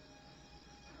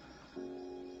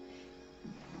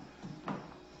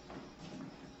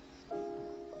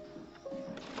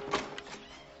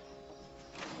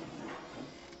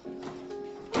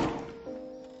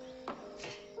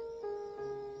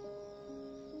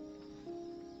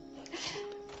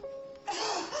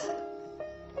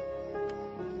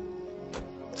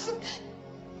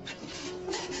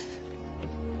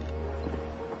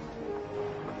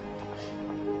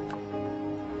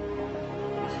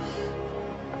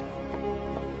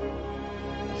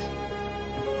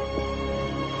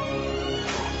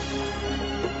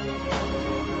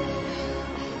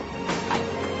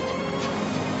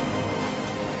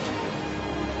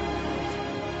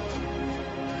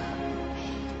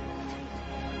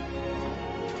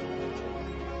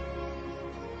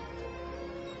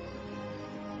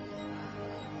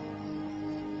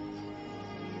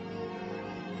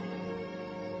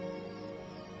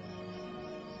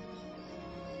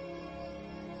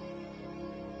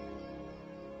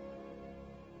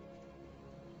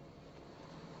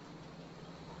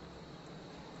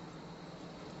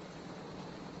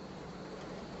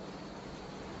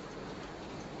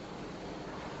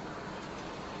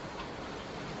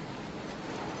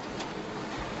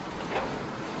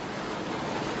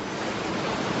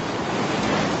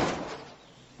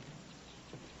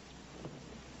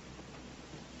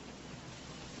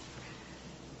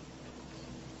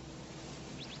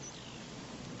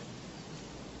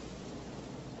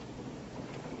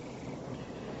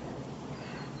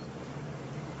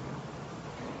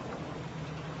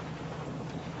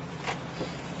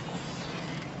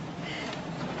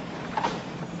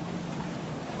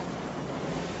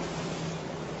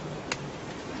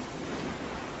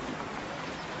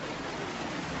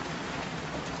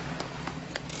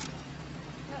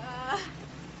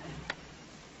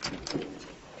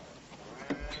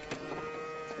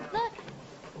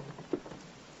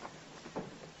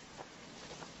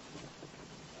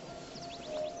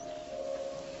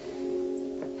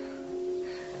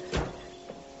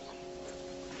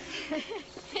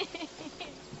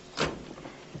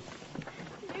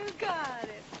 You got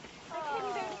it.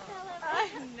 I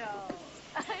know.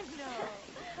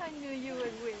 I knew you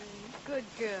would win. Good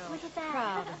girl. Look at that.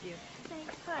 Proud of you.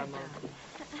 Thanks. Well done.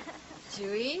 Did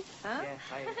you eat? Huh? Yeah,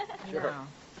 hi. Sure. No.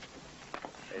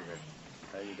 Hey, Rick.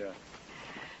 How you doing?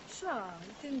 So,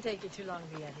 it didn't take you too long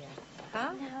to get here.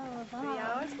 Huh? No, 3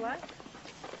 hours, what?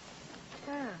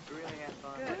 Ah, We really had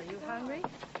fun. good. Are you hungry?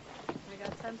 I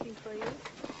got something for you.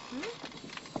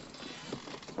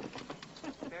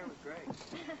 The fair was great.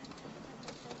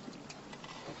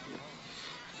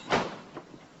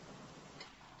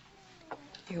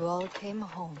 You all came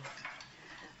home,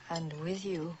 and with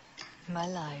you, my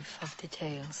life of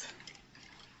details.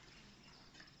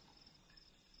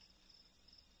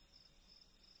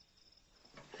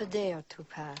 A day or two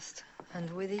passed, and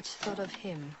with each thought of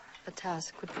him, a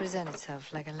task would present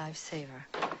itself like a lifesaver,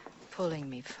 pulling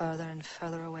me further and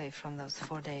further away from those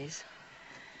 4 days.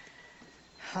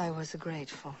 I was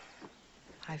grateful.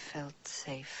 I felt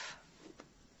safe.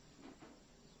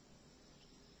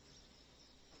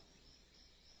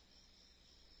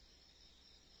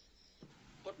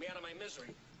 Put me out of my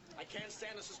misery. I can't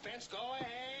stand the suspense. Go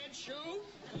ahead, shoot.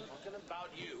 Talking about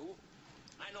you.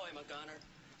 I know I'm a gunner.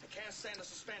 I can't stand the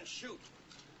suspense. Shoot.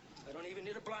 I don't even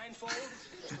need a blindfold.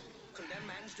 Condemned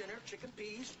man's dinner, chicken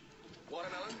peas,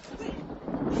 watermelon.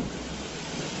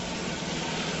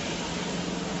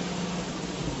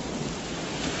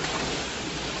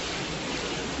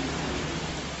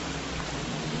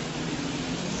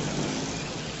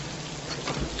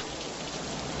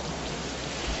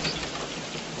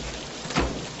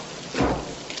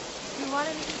 You want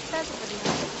anything special for dinner?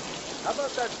 How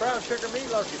about that brown sugar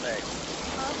meatloaf you make?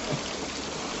 Okay.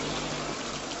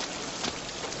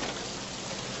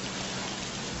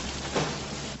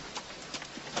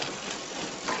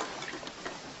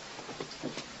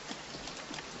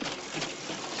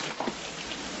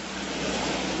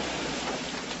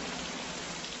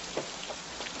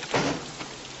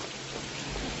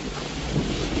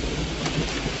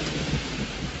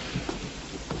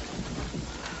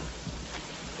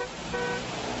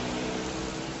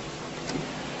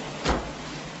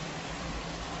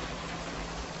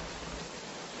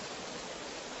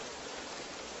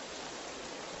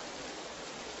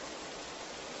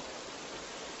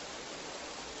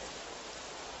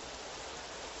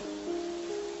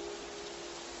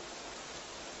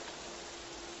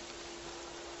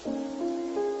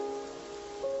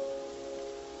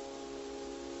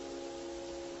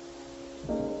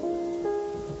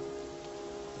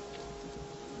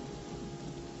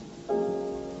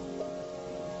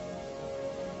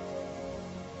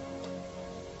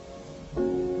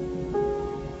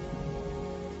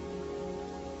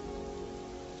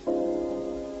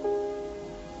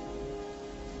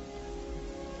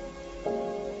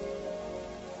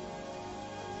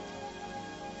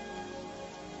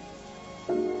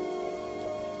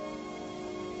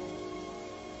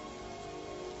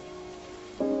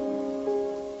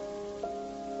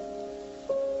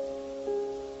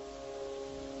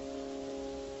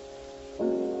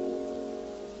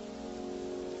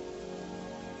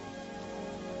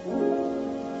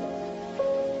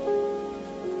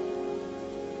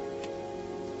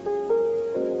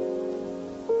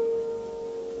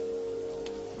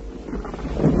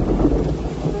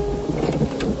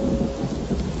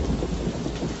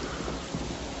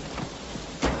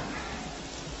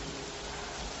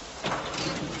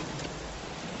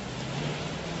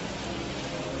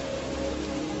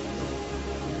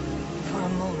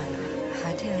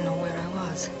 didn't know where I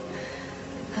was.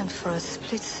 And for a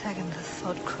split second, the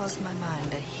thought crossed my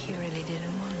mind that he really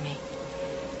didn't want me.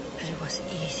 That it was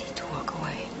easy to walk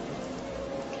away.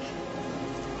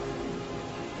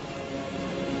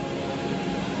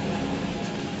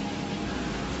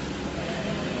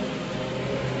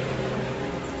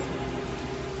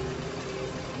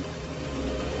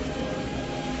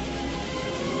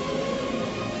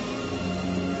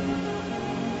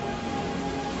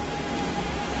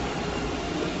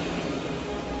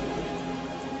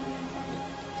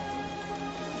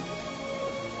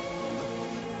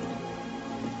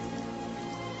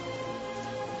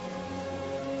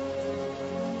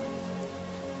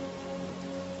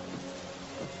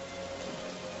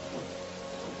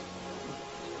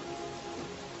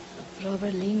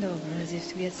 Robert leaned over as if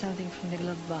to get something from the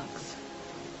glove box.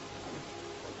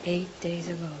 8 days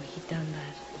ago, he'd done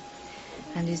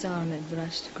that, and his arm had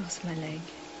brushed across my leg.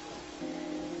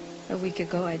 A week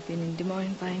ago, I'd been in Des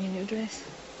Moines buying a new dress.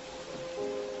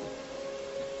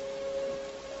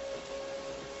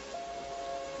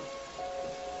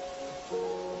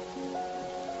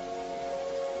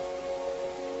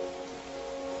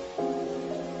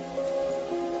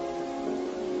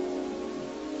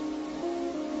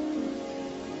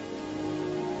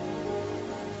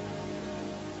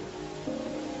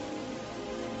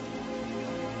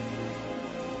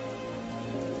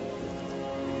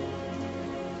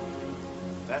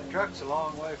 That truck's a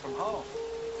long way from home.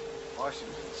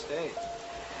 Washington State.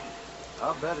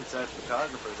 I'll bet it's that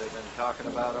photographer they've been talking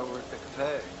about over at the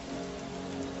cafe.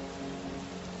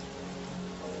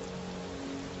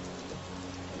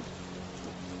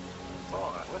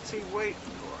 Boy, what's he waiting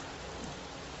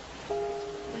for?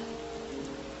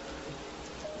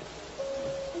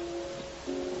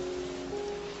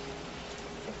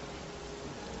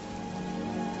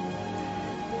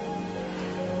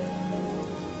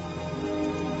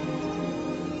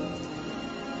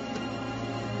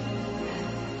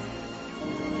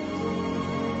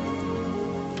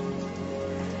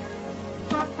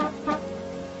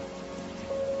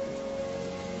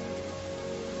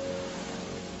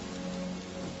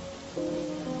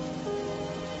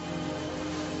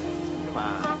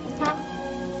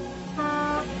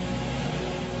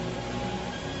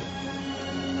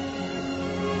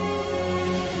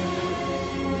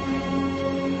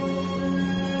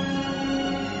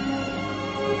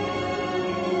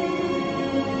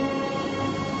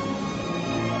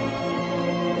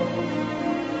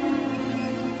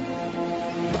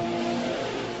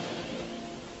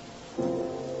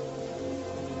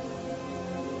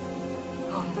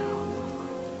 Come on.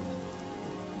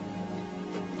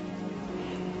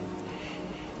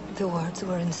 The words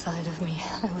were inside of me.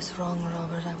 I was wrong,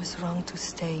 Robert. I was wrong to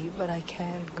stay, but I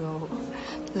can't go.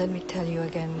 Let me tell you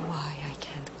again why I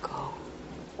can't go.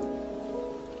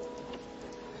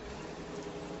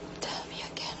 Tell me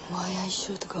again why I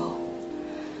should go.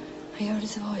 I heard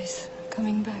his voice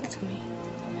coming back to me.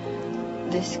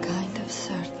 This kind of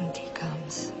certainty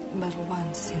comes but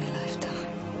once in a lifetime.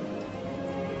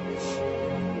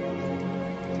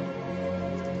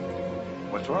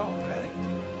 What's wrong, Patty?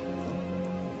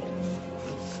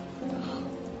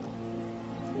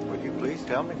 Would you please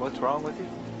tell me what's wrong with you?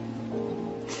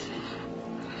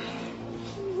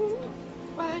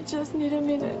 I just need a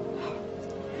minute,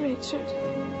 Richard.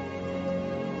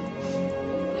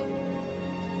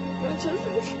 I just...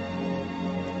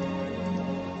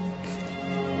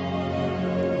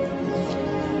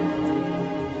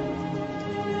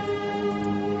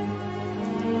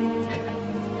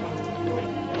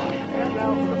 And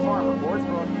now for the farm report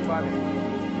brought to you by the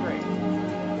trade.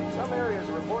 Some areas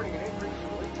are reporting an increase in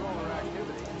leaf roller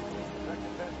activity.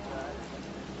 Affected pesticide.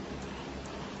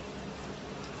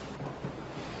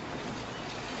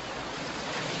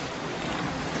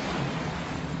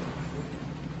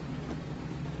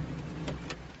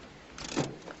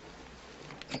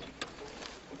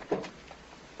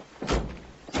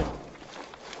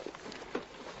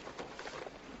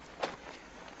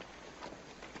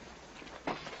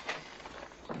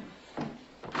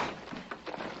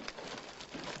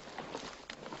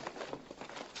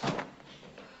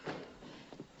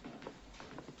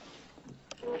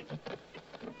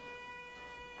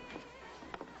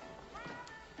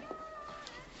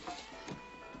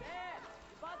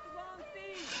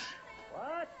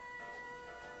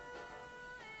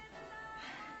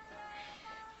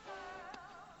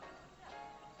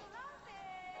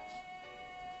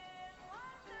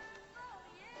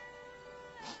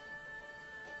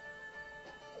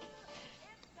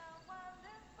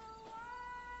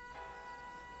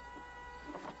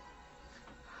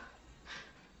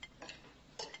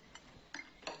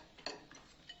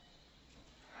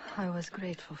 I was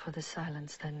grateful for the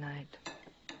silence that night.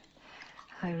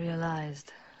 I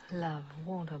realized love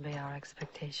won't obey our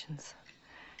expectations.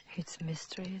 Its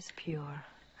mystery is pure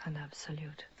and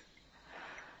absolute.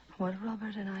 What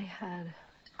Robert and I had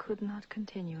could not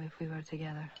continue if we were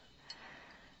together.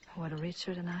 What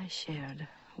Richard and I shared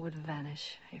would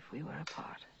vanish if we were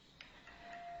apart.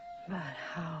 But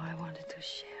how I wanted to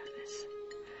share this.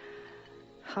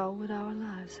 How would our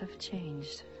lives have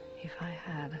changed if I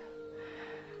had?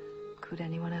 Could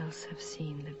anyone else have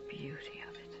seen the beauty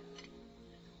of it?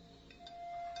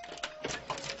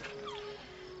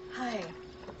 Hi.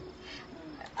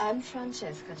 I'm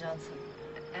Francesca Johnson.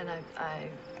 And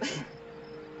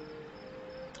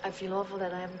I feel awful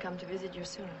that I haven't come to visit you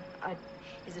sooner.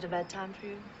 Is it a bad time for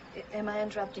you? Am I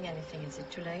interrupting anything? Is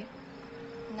it too late?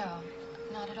 No,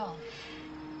 not at all.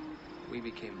 We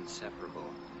became inseparable,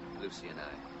 Lucy and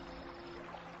I.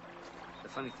 The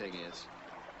funny thing is,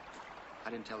 I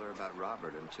didn't tell her about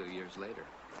Robert until years later.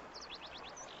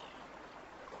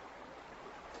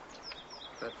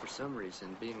 But for some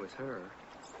reason, being with her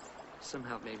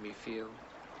somehow made me feel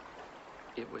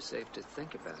it was safe to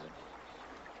think about it,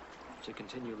 to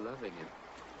continue loving him.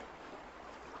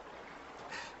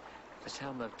 The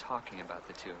town loved talking about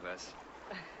the two of us,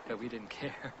 but we didn't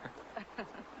care.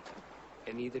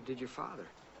 And neither did your father.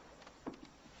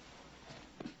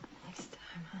 Next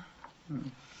time, huh?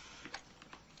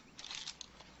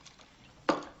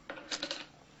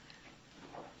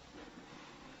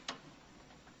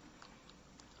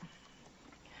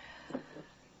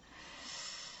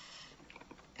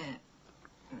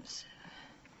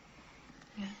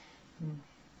 Yeah.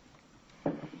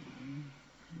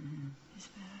 It's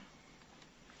better.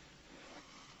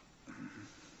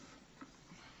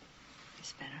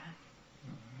 It's better, huh?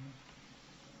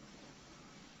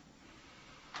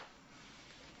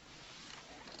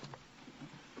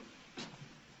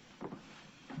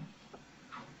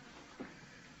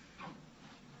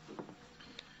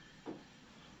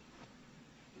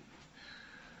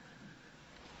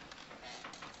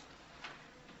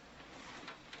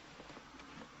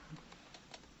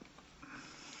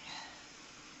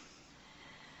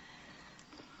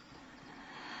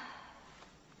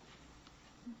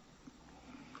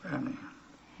 Granny.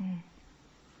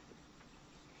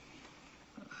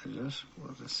 I just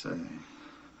want to say,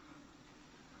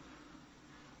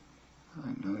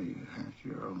 I know you had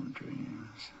your own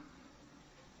dreams.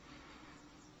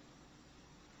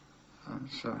 I'm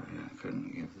sorry I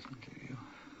couldn't give them to you.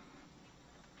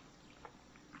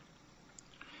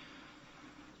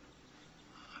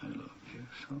 I love you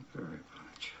so very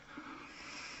much.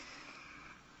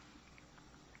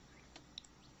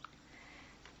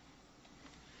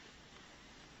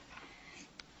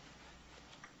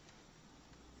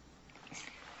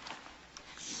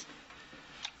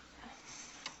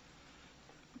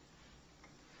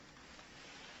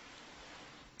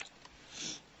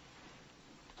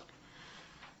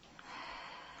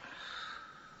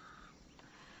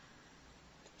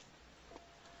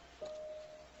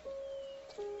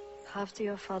 After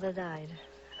your father died,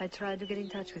 I tried to get in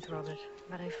touch with Robert,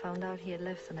 but I found out he had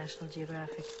left the National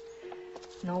Geographic.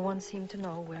 No one seemed to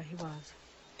know where he was.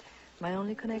 My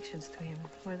only connections to him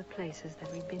were the places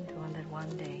that we'd been to on that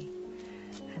one day.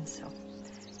 And so,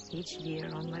 each year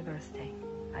on my birthday,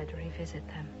 I'd revisit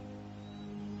them.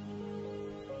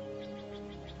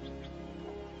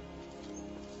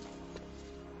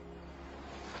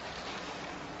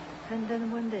 And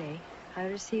then one day, I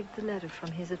received the letter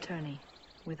from his attorney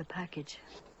with a package.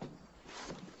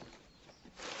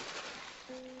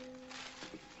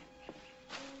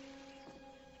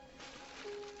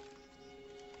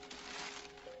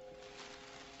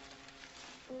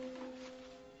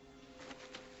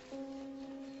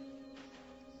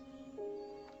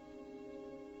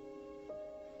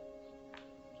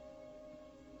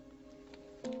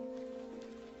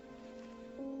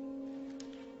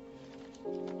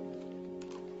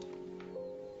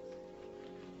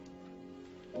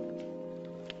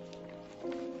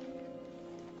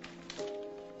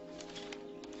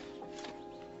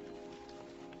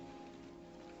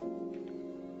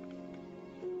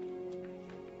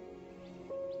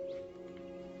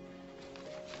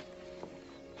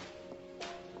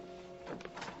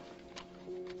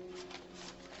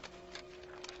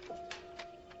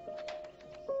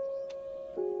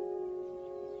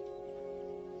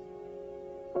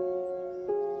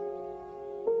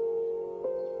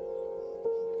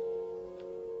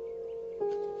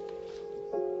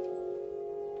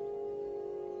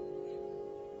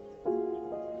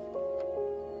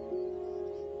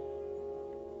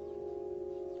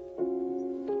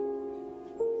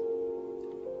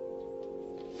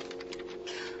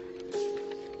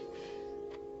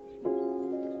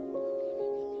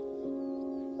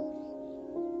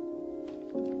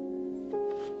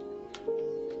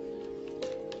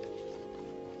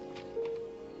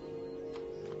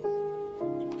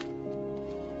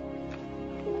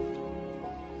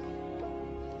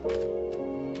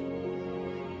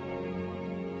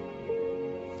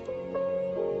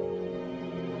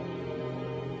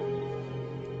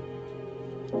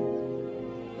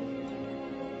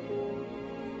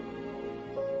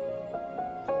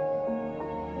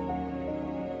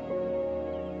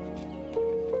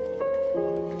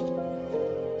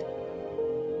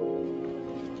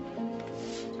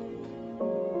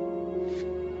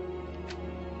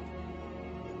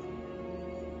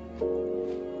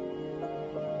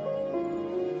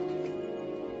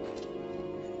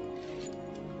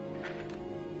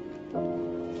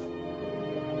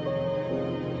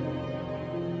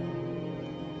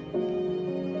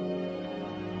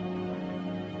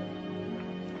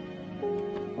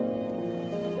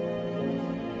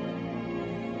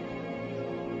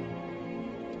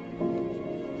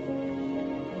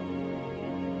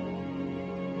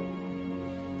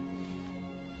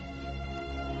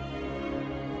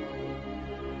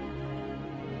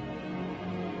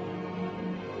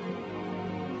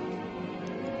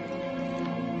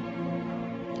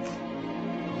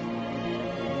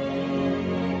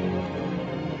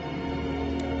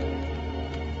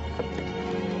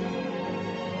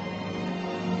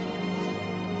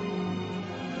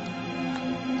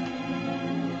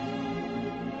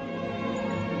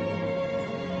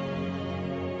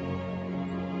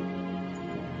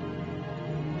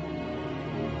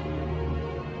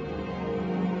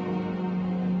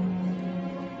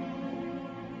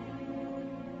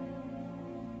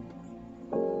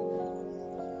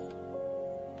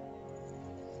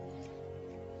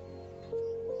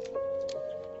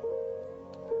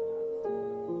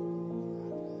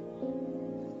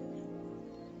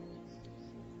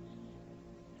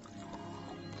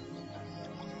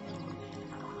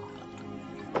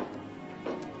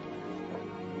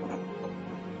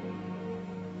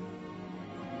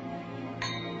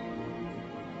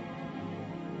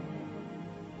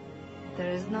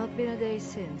 There has not been a day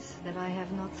since that I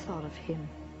have not thought of him.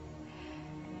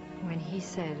 When he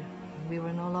said we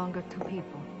were no longer two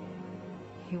people,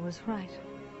 he was right.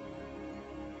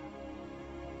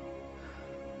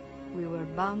 We were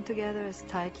bound together as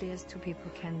tightly as two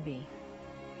people can be.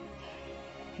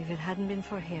 If it hadn't been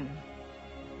for him,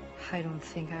 I don't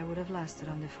think I would have lasted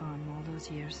on the farm all those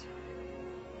years.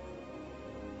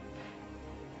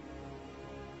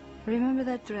 Remember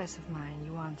that dress of mine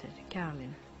you wanted,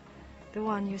 Caroline? The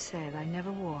one you said I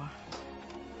never wore.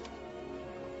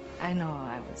 I know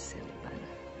I was silly, but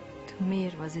to me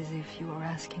it was as if you were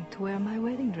asking to wear my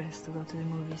wedding dress to go to the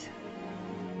movies.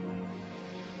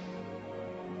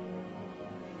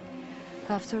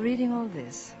 After reading all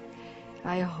this,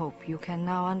 I hope you can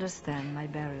now understand my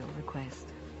burial request.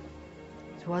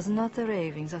 It was not the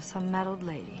ravings of some mad old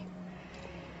lady.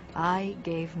 I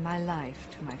gave my life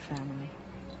to my family.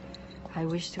 I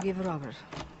wish to give Robert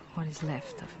what is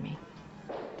left of me.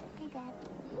 Hey, Dad.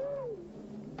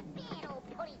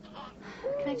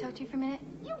 Can I talk to you for a minute?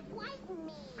 You frighten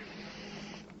me.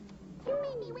 You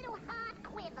made me little heart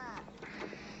quiver.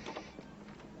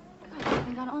 God, I've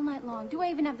been gone all night long. Do I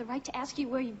even have the right to ask you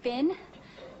where you've been?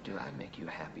 Do I make you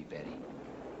happy, Betty?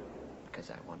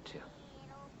 Because I want to.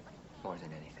 More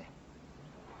than anything.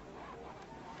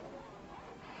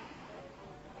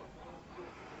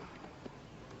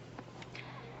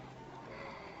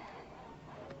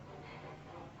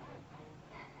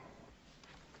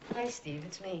 Hi, Steve.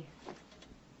 It's me.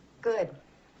 Good.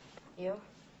 You?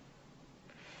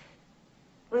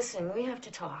 Listen, we have to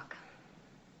talk.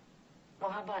 Well,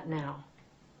 how about now?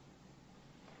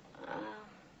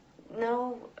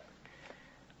 No.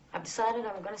 I've decided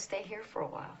I'm going to stay here for a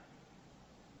while.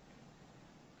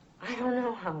 I don't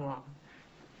know how long.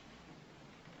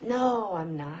 No,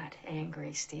 I'm not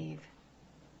angry, Steve.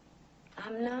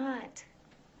 I'm not.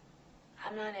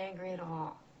 I'm not angry at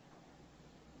all.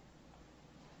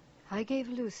 I gave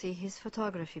Lucy his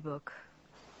photography book.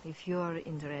 If you're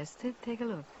interested, take a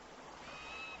look.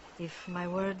 If my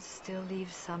words still leave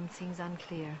some things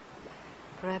unclear,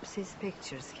 perhaps his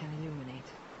pictures can illuminate.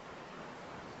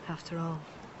 After all,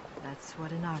 that's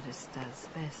what an artist does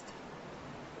best.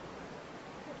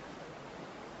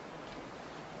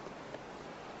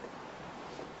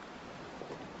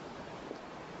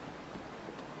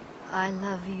 I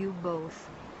love you both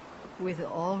with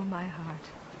all my heart.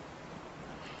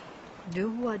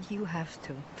 Do what you have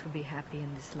to be happy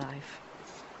in this life.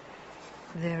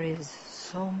 There is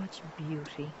so much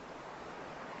beauty.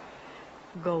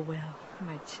 Go well,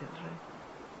 my children.